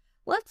safe.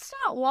 Let's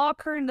not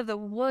walk her into the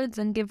woods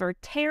and give her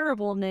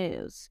terrible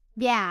news.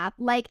 Yeah,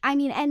 like, I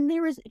mean, and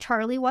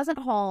Charlie wasn't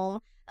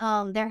home.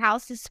 Their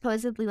house is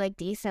supposedly like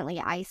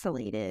decently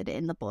isolated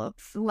in the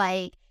books.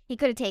 Like, he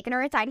could have taken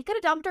her inside. He could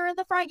have dumped her in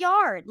the front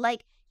yard.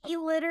 Like, he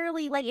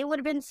literally, like, it would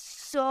have been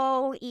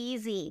so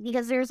easy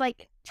because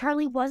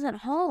Charlie wasn't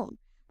home.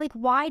 Like,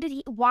 why did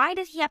he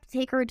have to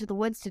take her into the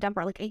woods to dump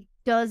her? Like, it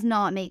does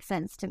not make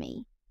sense to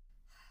me.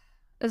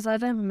 Is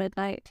that in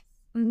midnight?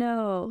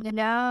 No,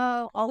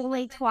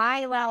 only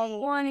Twilight.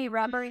 One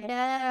rubber.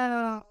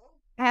 No.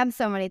 I have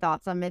so many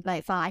thoughts on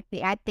Midnight Sun.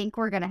 I think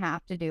we're going to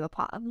have to do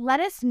let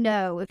us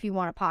know if you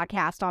want a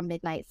podcast on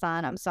Midnight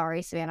Sun. I'm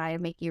sorry, Savannah, I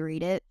didn't make you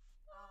read it.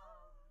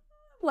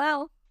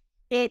 Well,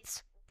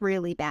 it's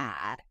really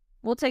bad.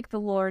 We'll take the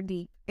lore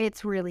deep.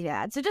 It's really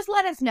bad. So just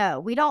let us know.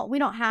 We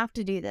don't have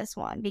to do this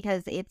one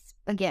because it's,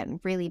 again,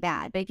 really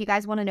bad. But if you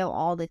guys want to know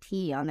all the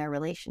tea on their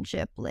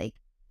relationship, like,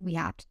 we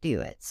have to do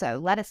it. So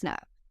let us know.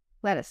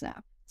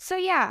 So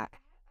yeah,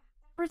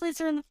 Edward leads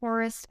her in the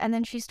forest and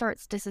then she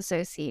starts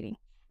disassociating.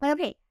 Like,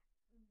 okay,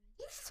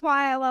 this is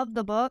why I love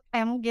the book,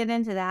 and we'll get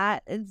into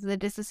that. It's the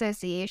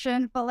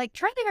disassociation. But like,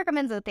 Charlie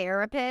recommends a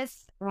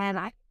therapist, and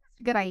I think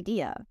that's a good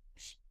idea.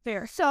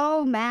 Fair.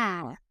 So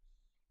mad.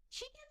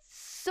 She gets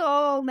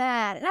so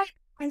mad. And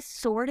I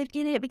sort of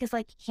get it because,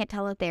 like, you can't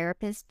tell a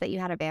therapist that you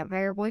had a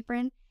vampire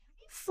boyfriend.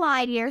 You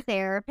lie to your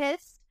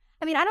therapist.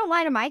 I mean, I don't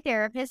lie to my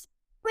therapist,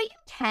 but you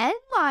can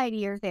lie to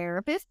your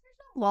therapist. There's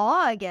no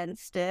law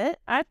against it.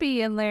 I'd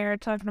be in there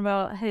talking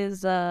about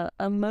his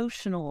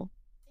emotional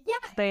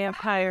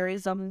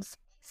vampirisms.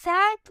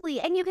 Exactly.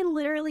 And you can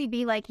literally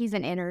be like, he's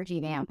an energy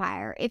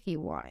vampire if you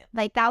want.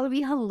 Like, that would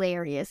be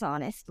hilarious,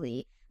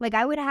 honestly. Like,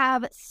 I would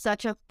have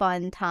such a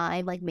fun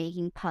time, like,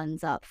 making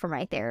puns up for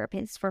my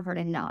therapist for her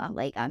to not,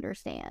 like,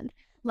 understand.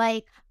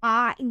 Like,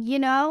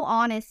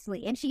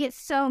 honestly. And she gets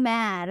so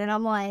mad. And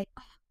I'm like,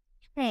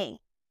 hey,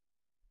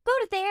 go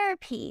to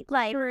therapy.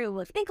 Like,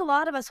 I think a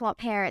lot of us want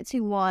parents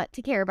who want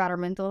to care about our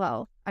mental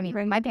health. I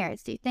mean, my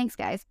parents do. Thanks,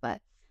 guys.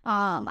 But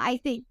I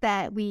think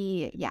that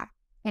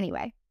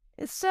anyway.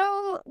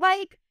 So,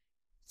 like,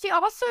 she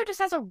also just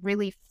has a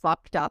really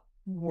fucked up,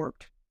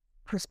 warped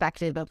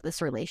perspective of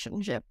this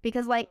relationship.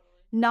 Because, like,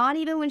 not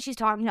even when she's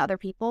talking to other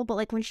people, but,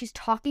 like, when she's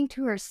talking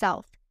to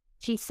herself,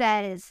 she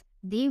says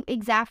the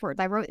exact words.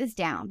 I wrote this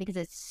down because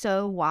it's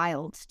so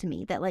wild to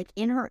me that, like,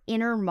 in her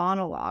inner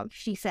monologue,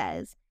 she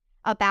says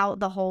about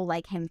the whole,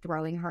 like, him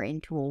throwing her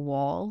into a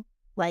wall.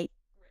 Like,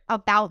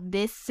 about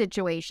this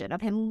situation of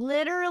him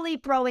literally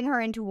throwing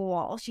her into a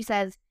wall. She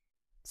says,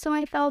 so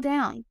I fell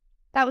down.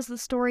 That was the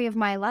story of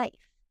my life.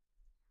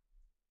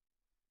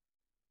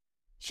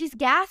 She's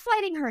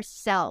gaslighting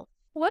herself.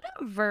 What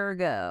a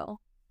Virgo.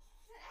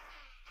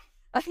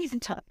 He's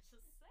tough.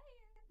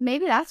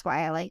 Maybe that's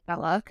why I like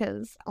Bella,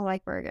 because I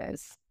like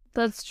Virgos.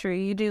 That's true.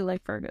 You do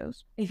like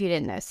Virgos. If you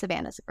didn't know,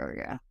 Savannah's a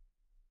Virgo.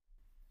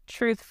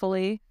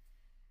 Truthfully.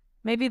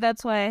 Maybe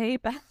that's why I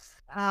hate Beth.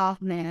 Oh,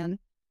 man.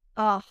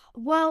 Oh,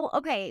 well,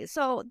 okay,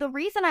 so the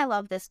reason I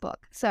love this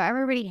book, so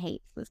everybody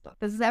hates this book.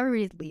 This is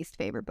everybody's least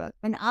favorite book.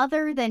 And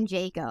other than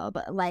Jacob,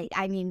 like,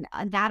 I mean,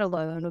 that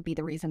alone would be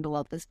the reason to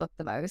love this book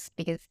the most,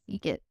 because you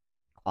get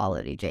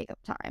quality Jacob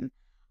time.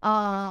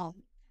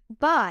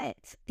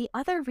 But the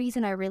other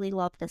reason I really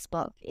love this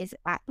book is,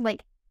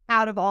 like,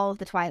 out of all of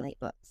the Twilight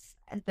books,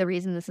 the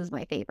reason this is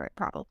my favorite,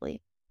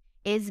 probably,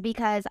 is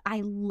because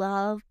I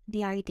love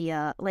the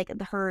idea, like,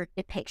 her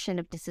depiction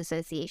of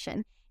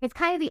disassociation. It's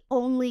kind of the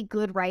only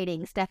good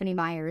writing Stephenie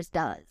Meyers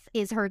does,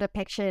 is her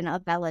depiction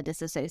of Bella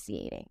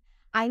disassociating.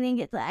 I think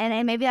it's,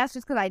 and maybe that's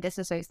just because I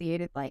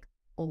disassociated, like,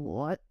 a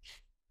lot.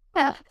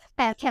 Can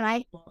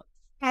I?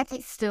 I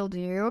still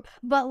do.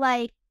 But,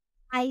 like,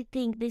 I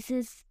think this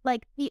is,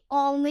 like, the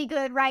only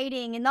good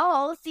writing in the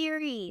whole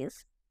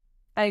series.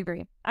 I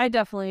agree. I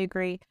definitely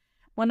agree.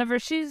 Whenever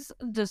she's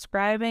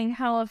describing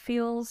how it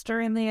feels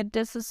during the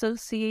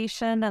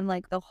disassociation and,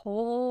 like, the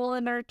hole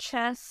in her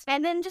chest.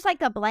 And then just, like,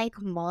 the blank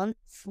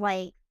months,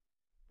 like,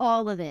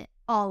 all of it.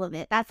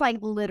 That's, like,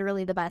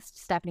 literally the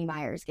best Stephenie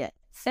Meyers gets.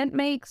 It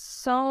makes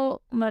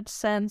so much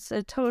sense.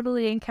 It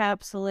totally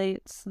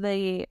encapsulates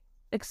the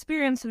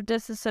experience of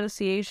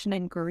disassociation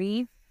and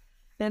grief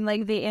and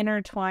like the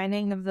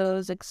intertwining of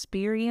those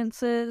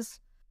experiences.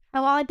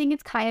 And while I think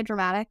it's kind of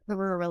dramatic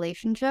over a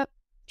relationship,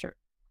 Sure.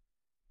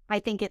 I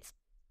think it's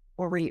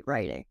great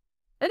writing.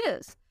 It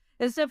is.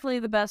 It's definitely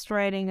the best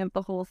writing of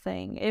the whole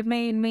thing. It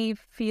made me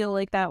feel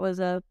like that was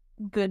a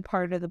good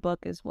part of the book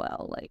as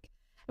well. Like,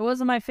 it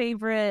wasn't my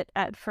favorite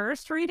at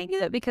first reading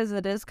it because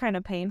it is kind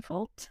of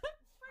painful to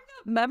bring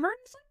up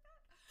memories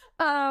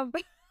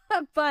like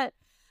that. But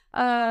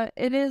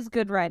it is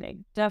good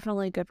writing.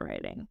 Definitely good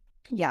writing.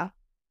 Yeah.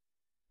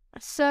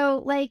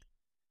 So, like,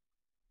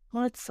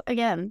 let's,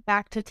 again,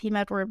 back to Team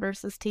Edward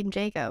versus Team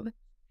Jacob.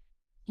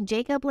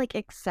 Jacob, like,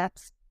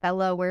 accepts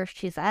Bella where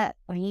she's at.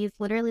 I mean, he's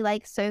literally,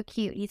 like, so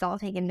cute. He's all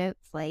taking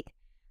notes, like,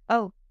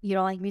 oh, you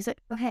don't like music?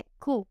 Okay,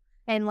 cool.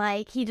 And,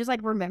 like, he just,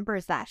 like,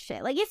 remembers that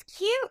shit. Like, it's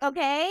cute,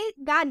 okay?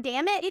 God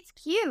damn it, it's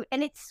cute.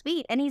 And it's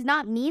sweet. And he's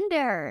not mean to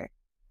her.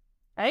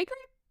 I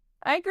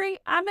agree.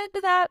 I'm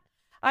into that.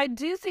 I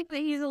do think that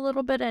he's a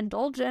little bit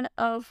indulgent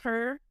of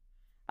her,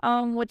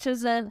 which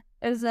isn't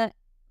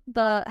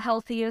the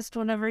healthiest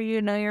whenever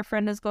you know your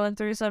friend is going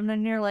through something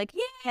and you're like,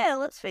 yeah,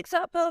 let's fix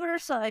up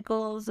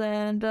motorcycles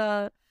and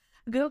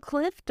go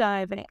cliff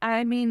diving.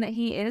 I mean,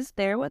 he is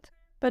there with her,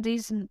 but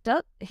he's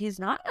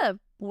not a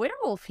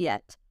werewolf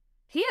yet.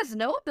 He has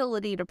no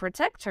ability to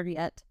protect her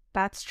yet.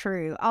 That's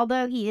true.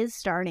 Although he is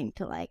starting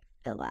to, like,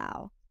 fill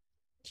out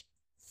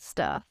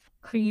stuff.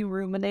 Are you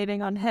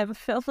ruminating on him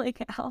filling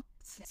out?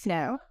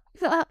 No.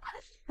 No,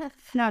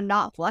 I'm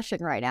not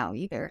flushing right now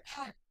either.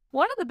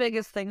 One of the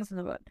biggest things in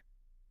the book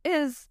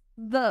is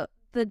the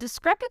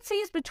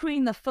discrepancies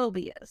between the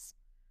phobias,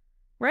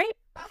 right?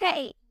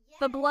 Okay.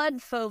 The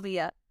blood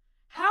phobia.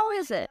 How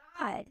is it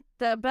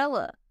that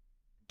Bella,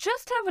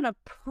 just having a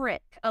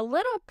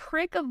little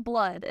prick of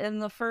blood in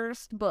the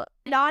first book,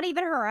 Not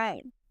even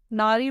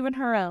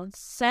her own.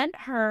 sent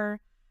her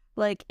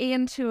like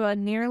into a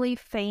nearly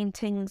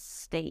fainting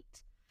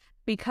state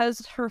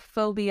because her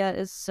phobia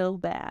is so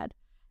bad.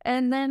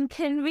 And then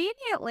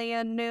conveniently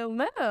a new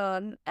moon,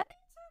 anytime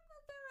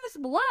that there is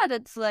blood,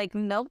 it's like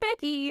no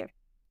biggie.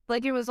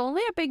 Like it was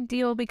only a big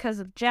deal because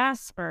of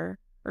Jasper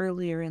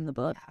earlier in the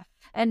book. Yeah.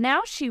 And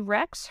now she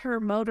wrecks her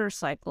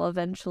motorcycle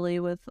eventually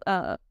with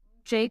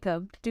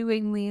Jacob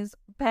doing these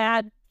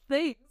bad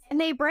things. And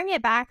they bring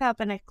it back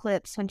up in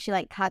Eclipse when she,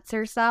 like, cuts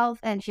herself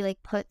and she,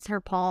 like, puts her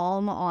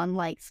palm on,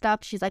 like, stuff.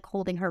 She's, like,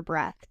 holding her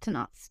breath to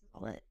not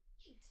smell it.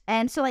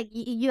 And so, like,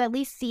 you at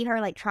least see her,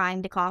 like,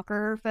 trying to conquer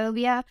her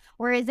phobia.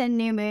 Whereas in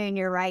New Moon,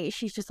 you're right,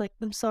 she's just like,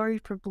 I'm sorry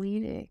for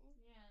bleeding.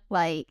 Yeah.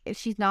 Like,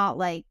 she's not,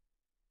 like,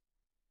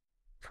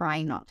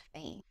 trying not to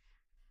faint.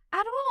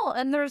 At all.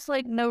 And there's,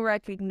 like, no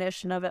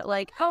recognition of it.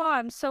 Like, oh,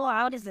 I'm so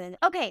out of it.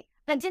 Okay,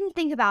 I didn't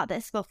think about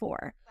this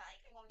before.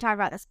 Talk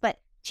about this, but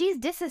she's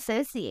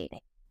disassociating.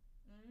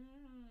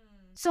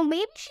 So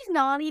maybe she's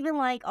not even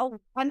like, oh,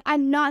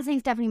 I'm not saying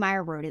Stephenie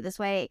Meyer wrote it this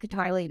way. It could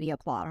totally be a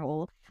plot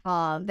hole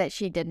that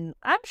she didn't.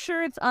 I'm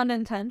sure it's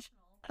unintentional.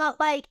 But,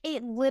 like,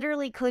 it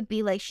literally could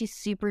be, like, she's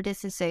super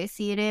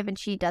disassociative and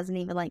she doesn't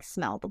even, like,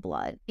 smell the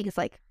blood because,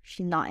 like,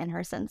 she's not in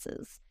her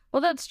senses.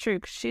 Well, that's true,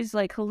 'cause she's,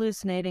 like,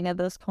 hallucinating at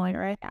this point,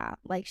 right? Yeah,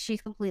 like,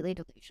 she's completely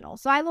delusional.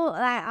 So I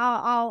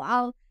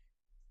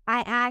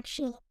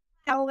actually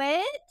know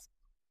it.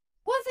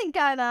 Wasn't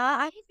gonna.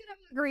 I was gonna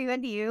agree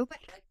with you, but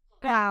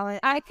wow,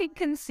 I can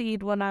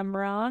concede when I'm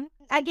wrong.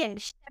 Again,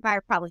 I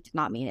probably did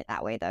not mean it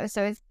that way, though,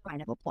 so it's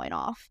kind of a point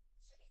off.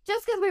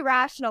 Just because we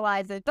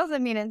rationalize it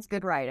doesn't mean it's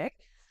good writing.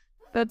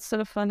 That's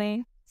so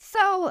funny.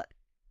 So,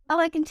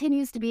 Ella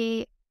continues to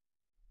be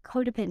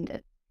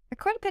codependent. A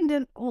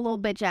codependent little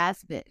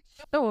bitch-ass bitch.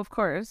 Oh, of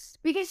course.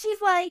 Because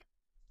she's like,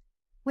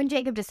 when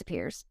Jacob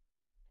disappears,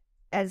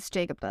 as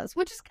Jacob does,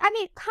 which is, I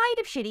mean, kind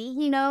of shitty.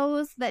 He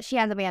knows that she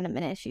has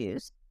abandonment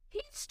issues.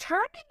 He's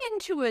turning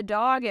into a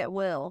dog at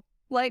will.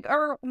 Like,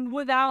 or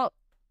without,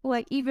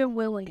 like, even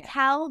willing it.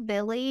 Tell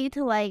Billy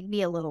to, like,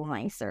 be a little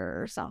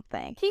nicer or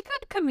something. He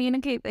could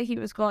communicate that he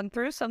was going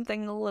through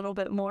something a little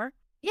bit more.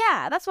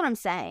 Yeah, that's what I'm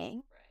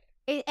saying.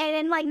 Right.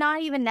 And, like,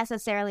 not even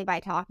necessarily by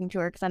talking to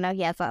her, because I know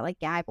he has that, like,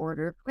 gag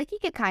order. Like, he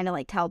could kind of,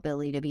 like, tell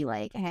Billy to be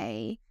like,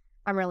 hey,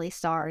 I'm really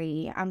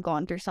sorry. I'm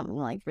going through something,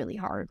 like, really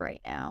hard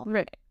right now.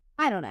 Right.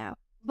 I don't know.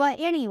 But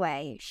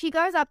anyway, she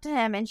goes up to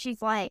him and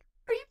she's like,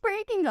 are you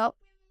breaking up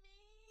with me?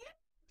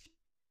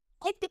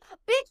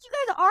 Bitch, you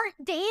guys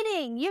aren't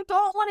dating. You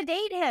don't want to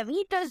date him.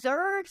 He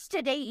deserves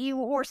to date you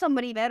or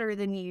somebody better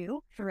than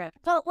you. Correct.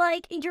 But,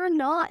 like, you're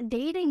not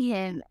dating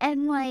him.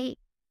 And, like,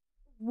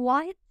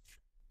 what?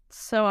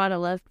 So out of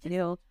left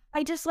field.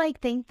 I just, like,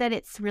 think that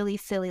it's really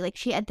silly. Like,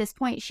 she, at this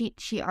point,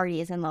 she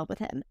already is in love with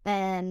him.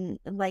 And,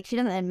 like, she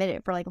doesn't admit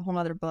it for, like, a whole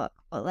other book.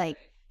 But, like,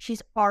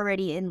 she's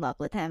already in love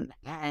with him.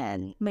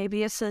 And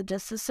maybe it's a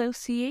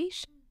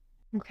disassociation.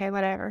 Okay,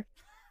 whatever.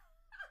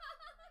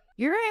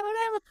 You're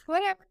right,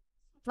 whatever.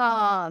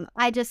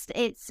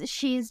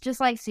 She's just,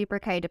 like, super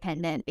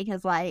codependent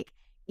because, like,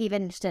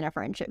 even just in a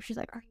friendship, she's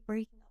like, are you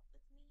breaking up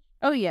with me?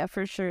 Oh, yeah,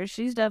 for sure.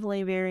 She's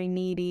definitely very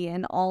needy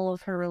in all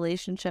of her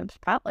relationships,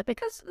 probably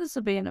because of this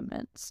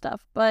abandonment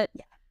stuff. But,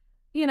 yeah,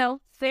 you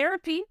know,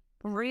 therapy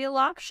Real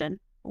option.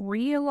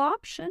 Real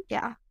option.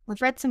 Yeah.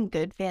 We've read some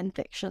good fan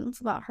fictions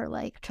about her,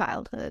 like,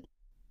 childhood.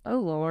 Oh,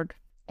 Lord.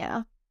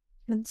 Yeah.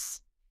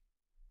 It's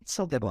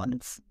so good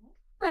ones.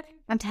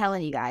 I'm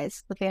telling you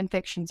guys, the fan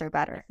fictions are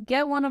better.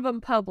 Get one of them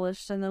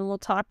published, and then we'll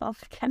talk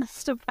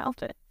podcast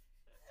about it.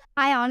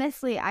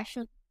 I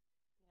should.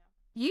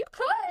 You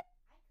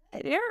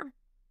could. You're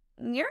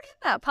in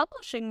that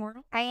publishing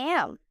world. I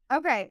am.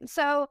 Okay,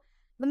 so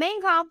the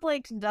main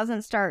conflict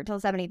doesn't start till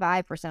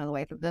 75% of the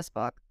way through this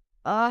book.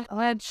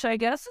 Which I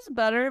guess is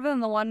better than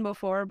the one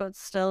before, but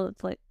still,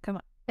 it's like, come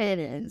on. It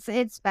is.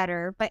 It's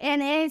better,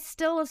 and it's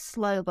still a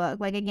slow book.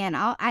 Like, again,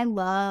 I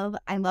love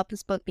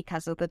this book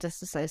because of the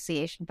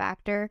disassociation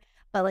factor.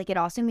 But, like, it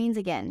also means,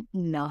 again,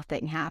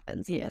 nothing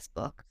happens in this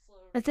book.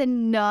 It's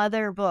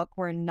another book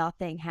where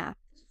nothing happens.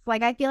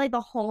 Like, I feel like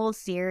the whole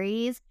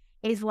series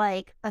is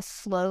like a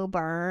slow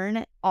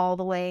burn all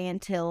the way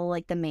until,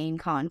 like, the main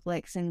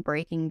conflicts in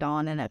Breaking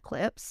Dawn and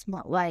Eclipse.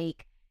 But,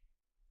 like,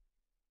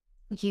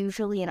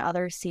 usually in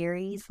other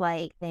series,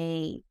 like,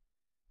 they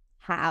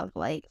have,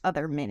 like,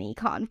 other mini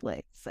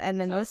conflicts, and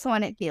then this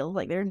one, it feels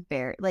like they're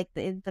very, like,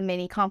 the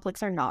mini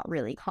conflicts are not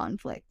really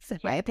conflicts, in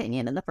my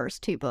opinion, in the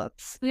first two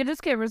books. They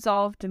just get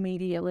resolved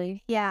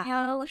immediately.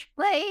 Yeah,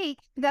 like,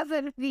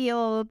 doesn't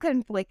feel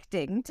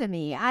conflicting to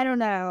me. I don't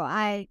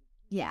know.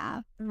 Yeah.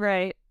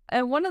 Right.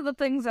 And one of the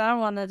things I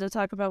wanted to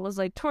talk about was,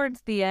 like,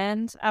 towards the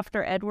end,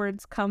 after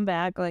Edward's come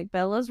back, like,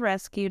 Bella's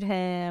rescued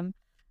him.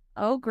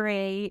 Oh,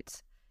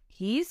 great.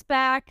 He's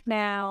back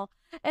now.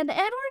 And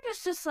Edward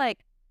is just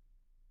like,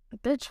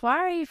 bitch, why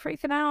are you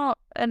freaking out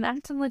and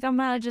acting like I'm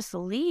gonna just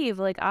leave?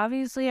 Like,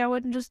 obviously I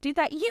wouldn't just do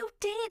that. You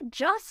did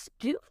just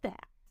do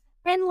that.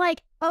 And,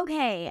 like,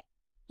 okay,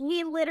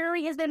 he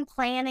literally has been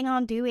planning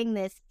on doing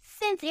this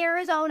since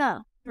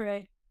Arizona.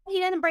 Right. He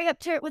didn't break up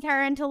with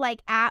her until,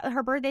 like,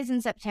 her birthday's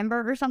in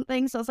September or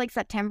something, so it's like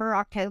September,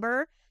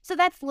 October. So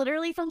that's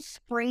literally from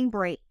spring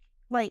break,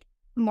 like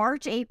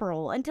March,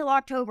 April until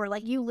October.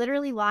 Like, you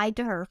literally lied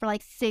to her for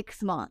like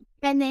 6 months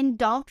and then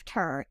dumped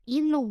her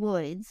in the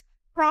woods,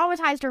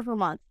 traumatized her for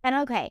months. And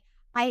okay,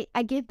 I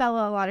give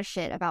Bella a lot of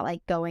shit about,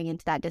 like, going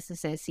into that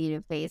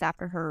disassociative phase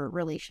after her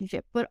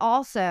relationship, but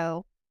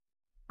also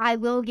I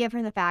will give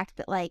her the fact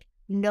that, like,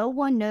 no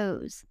one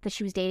knows that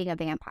she was dating a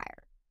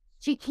vampire.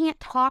 She can't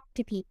talk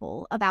to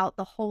people about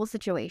the whole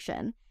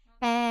situation.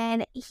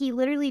 And he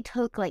literally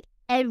took, like,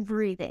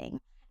 everything.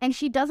 And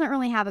she doesn't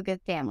really have a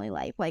good family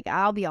life. Like,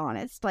 I'll be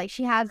honest. Like,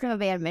 she has some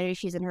abandonment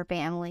issues in her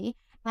family.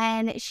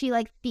 And she,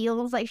 like,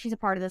 feels like she's a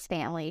part of this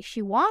family.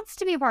 She wants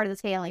to be a part of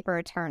this family for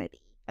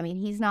eternity. I mean,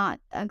 he's not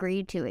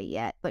agreed to it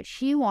yet. But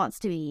she wants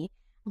to be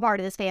a part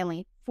of this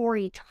family for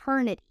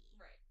eternity.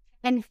 Right.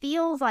 And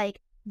feels like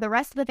the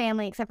rest of the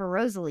family, except for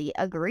Rosalie,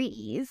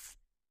 agrees.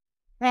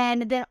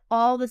 And then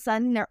all of a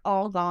sudden, they're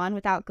all gone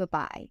without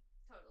goodbye.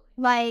 Totally.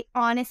 Like,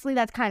 honestly,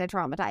 that's kind of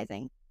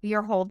traumatizing.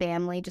 Your whole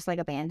family just, like,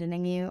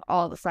 abandoning you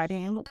all of a sudden.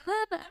 And then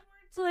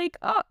Edward's like,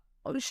 oh,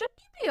 shouldn't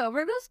you be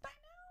over this by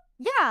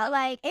now? Yeah,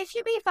 like, it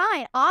should be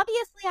fine.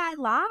 Obviously, I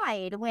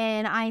lied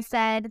when I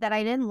said that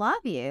I didn't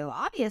love you.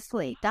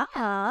 Obviously.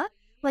 Duh.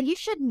 Like, you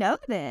should know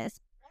this.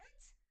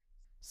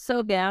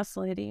 So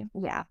gaslighty.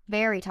 Yeah,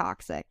 very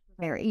toxic.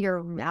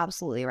 You're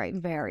absolutely right.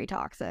 Very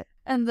toxic.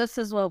 And this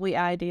is what we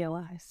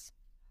idealize.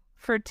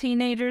 For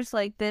teenagers,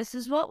 like, this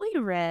is what we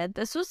read.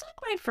 This was, like,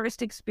 my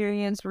first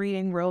experience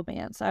reading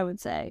romance, I would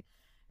say.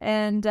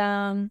 And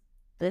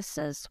this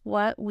is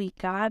what we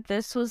got.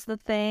 This was the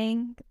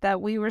thing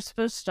that we were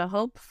supposed to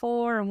hope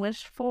for and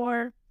wish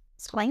for.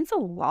 Explains a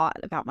lot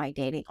about my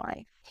dating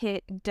life.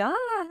 It does.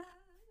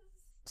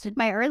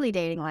 My early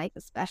dating life,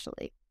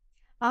 especially.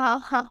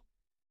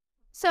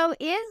 So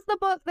is the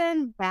book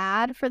then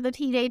bad for the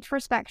teenage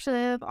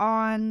perspective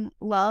on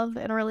love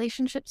and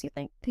relationships, you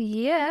think?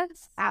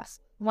 Yes.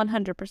 Absolutely.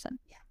 100%.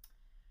 Yeah.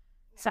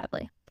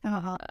 Sadly.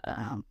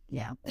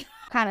 Yeah.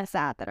 Kind of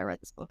sad that I read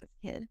this book as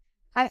a kid.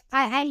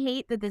 I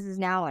hate that this is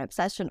now an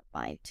obsession of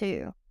mine,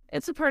 too.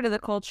 It's a part of the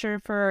culture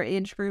for our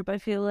age group, I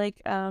feel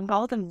like.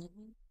 All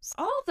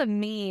the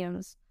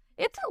memes.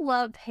 It's a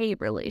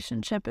love-hate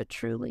relationship. It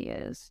truly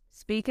is.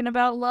 Speaking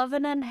about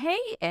loving and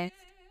hating,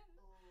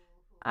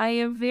 I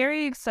am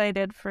very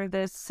excited for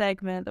this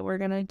segment that we're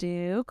going to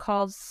do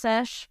called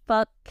Sesh,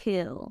 Fuck,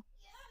 Kill.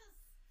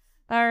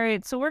 All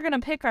right, so we're going to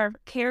pick our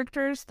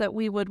characters that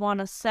we would want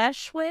to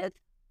sesh with,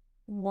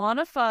 want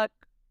to fuck,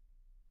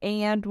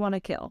 and want to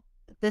kill.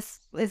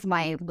 This is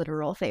my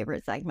literal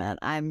favorite segment.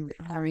 I'm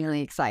really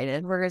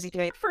excited. We're going to be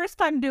doing first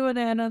time doing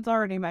it, and it's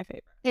already my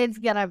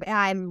favorite.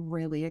 I'm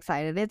really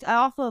excited. It's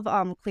off of,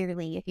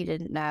 clearly, if you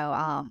didn't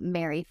know,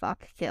 Marry,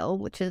 Fuck, Kill,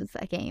 which is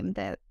a game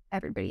that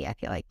everybody, I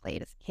feel like,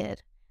 played as a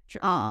kid.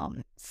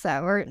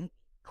 So we're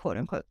quote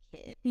unquote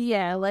kid.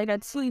 Yeah, like a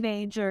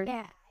teenager.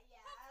 Yeah.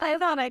 I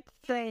thought I'd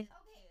say.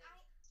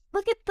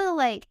 Look at the,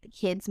 like,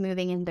 kids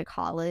moving into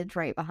college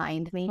right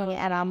behind me,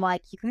 and I'm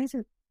like, you guys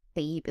are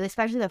babies,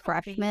 especially the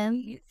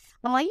freshmen.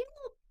 I'm like, you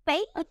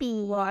little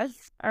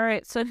babies. All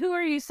right, so who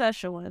are you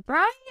seshing with?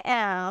 I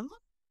am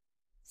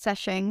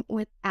seshing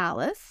with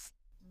Alice.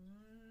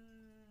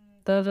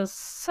 That is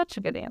such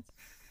a good answer.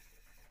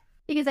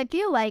 Because I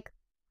feel like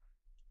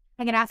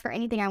I can ask her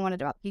anything I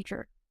wanted about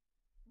future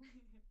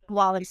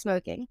while I'm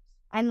smoking.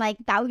 And like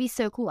that would be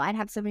so cool. I'd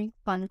have so many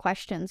fun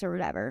questions or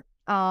whatever.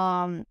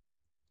 And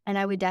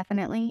I would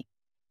definitely,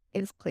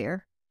 it's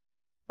clear,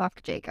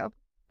 fuck Jacob.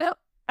 Yep,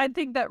 I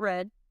think that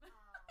read.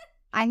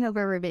 I hope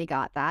everybody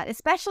got that,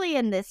 especially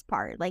in this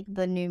part, like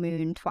the new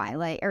moon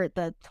Twilight, or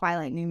the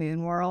Twilight new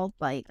moon world.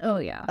 Like, Oh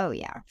yeah.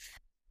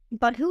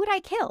 But who would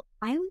I kill?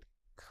 I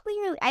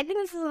think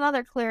this is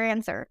another clear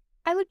answer.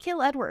 I would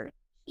kill Edward.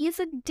 He's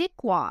a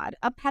dickwad,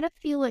 a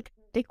pedophilic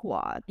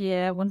dickwad.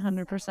 Yeah,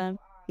 100%.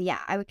 Yeah,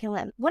 I would kill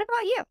him. What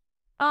about you?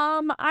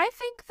 I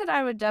think that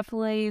I would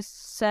definitely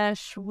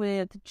sesh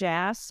with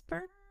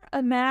Jasper.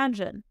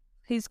 Imagine.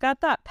 He's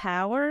got that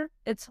power.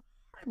 It's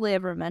hardly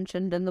ever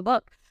mentioned in the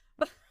book.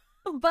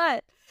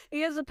 But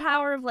he has a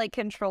power of, like,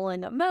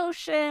 controlling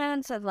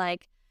emotions and,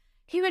 like,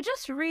 he would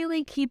just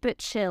really keep it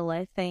chill,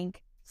 I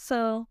think.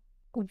 So,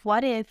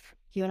 what if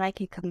you and I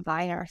could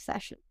combine our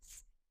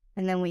sessions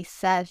and then we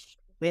sesh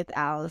with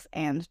Alice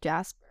and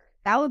Jasper?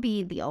 That would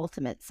be the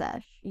ultimate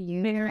sesh.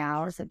 You and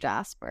Alice of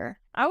Jasper.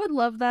 I would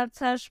love that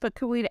sesh, but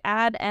could we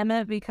add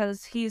Emmett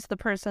because he's the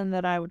person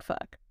that I would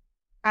fuck?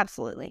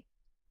 Absolutely.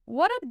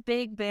 What a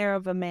big bear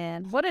of a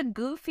man. What a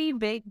goofy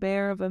big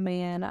bear of a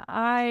man.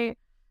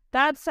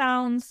 That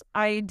sounds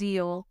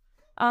ideal.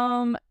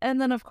 And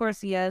then of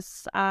course,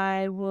 yes,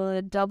 I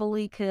would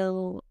doubly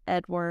kill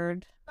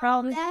Edward.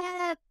 Probably.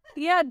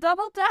 Yeah,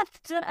 double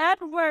death to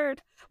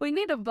Edward. We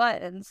need a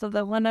button so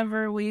that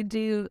whenever we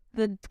do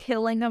the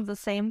killing of the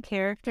same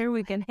character,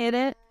 we can hit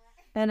it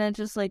and it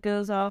just like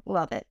goes off.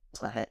 Love it.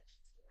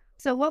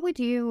 So what would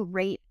you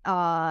rate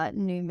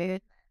New Moon?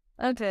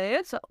 Okay,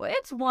 it's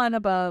one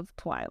above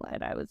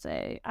Twilight, I would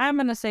say. I'm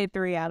gonna say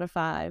 3 out of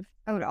 5.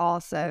 I would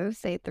also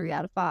say 3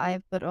 out of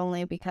 5, but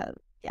only because,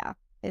 yeah,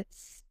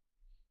 it's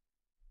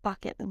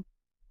fucking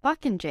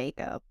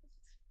Jacob.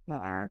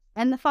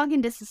 And the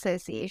fucking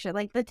disassociation.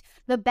 Like,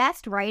 the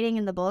best writing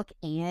in the book,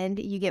 and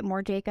you get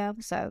more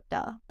Jacob, so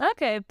duh.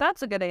 Okay,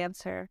 that's a good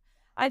answer.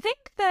 I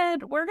think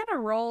that we're gonna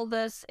roll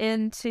this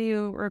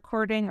into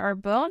recording our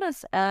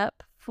bonus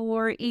ep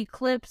for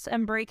Eclipse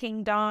and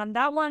Breaking Dawn.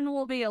 That one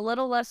will be a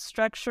little less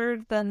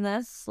structured than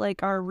this,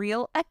 like our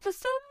real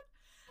episode.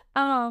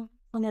 And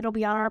it'll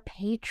be on our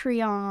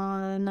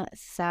Patreon,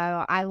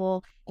 so I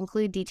will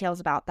include details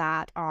about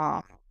that.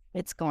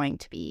 It's going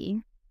to be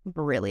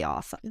really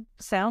awesome.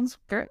 Sounds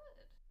good.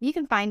 You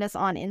can find us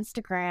on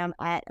Instagram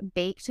at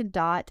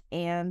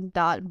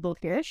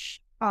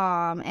baked.and.bookish.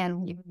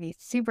 And we'd be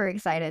super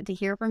excited to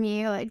hear from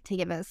you, like to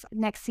give us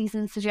next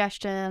season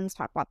suggestions,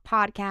 talk about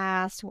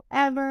podcasts,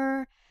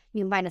 whatever.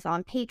 You can find us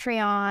on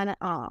Patreon.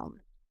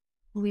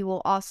 We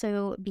will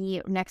also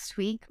be next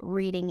week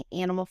reading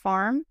Animal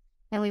Farm,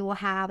 and we will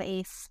have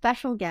a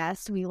special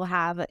guest. We will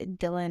have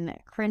Dylan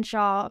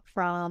Crenshaw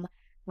from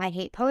My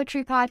Hate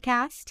Poetry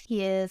podcast.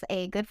 He is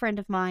a good friend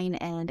of mine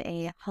and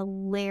a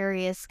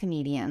hilarious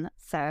comedian.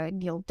 So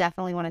you'll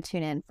definitely want to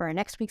tune in for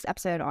next week's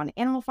episode on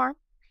Animal Farm.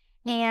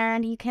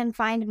 And you can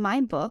find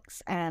my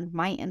books and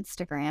my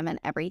Instagram and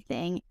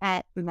everything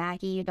at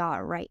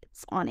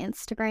maggie.writes on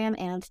Instagram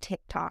and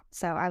TikTok.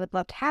 So I would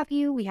love to have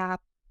you. We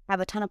have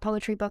a ton of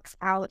poetry books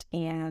out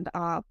and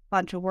a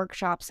bunch of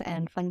workshops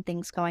and fun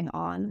things going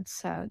on.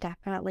 So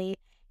definitely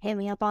hit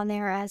me up on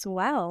there as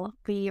well.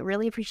 We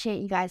really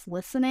appreciate you guys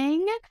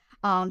listening.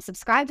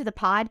 Subscribe to the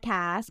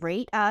podcast.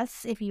 Rate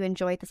us if you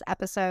enjoyed this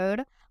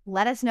episode.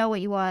 Let us know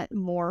what you want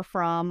more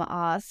from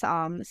us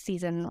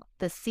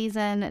this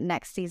season,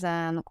 next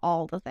season,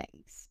 all the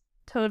things.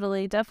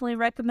 Totally. Definitely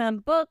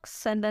recommend books.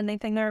 Send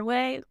anything our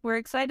way. We're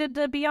excited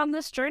to be on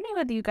this journey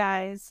with you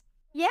guys.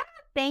 Yeah.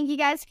 Thank you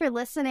guys for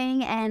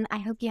listening, and I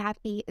hope you have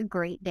a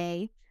great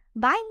day.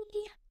 Bye.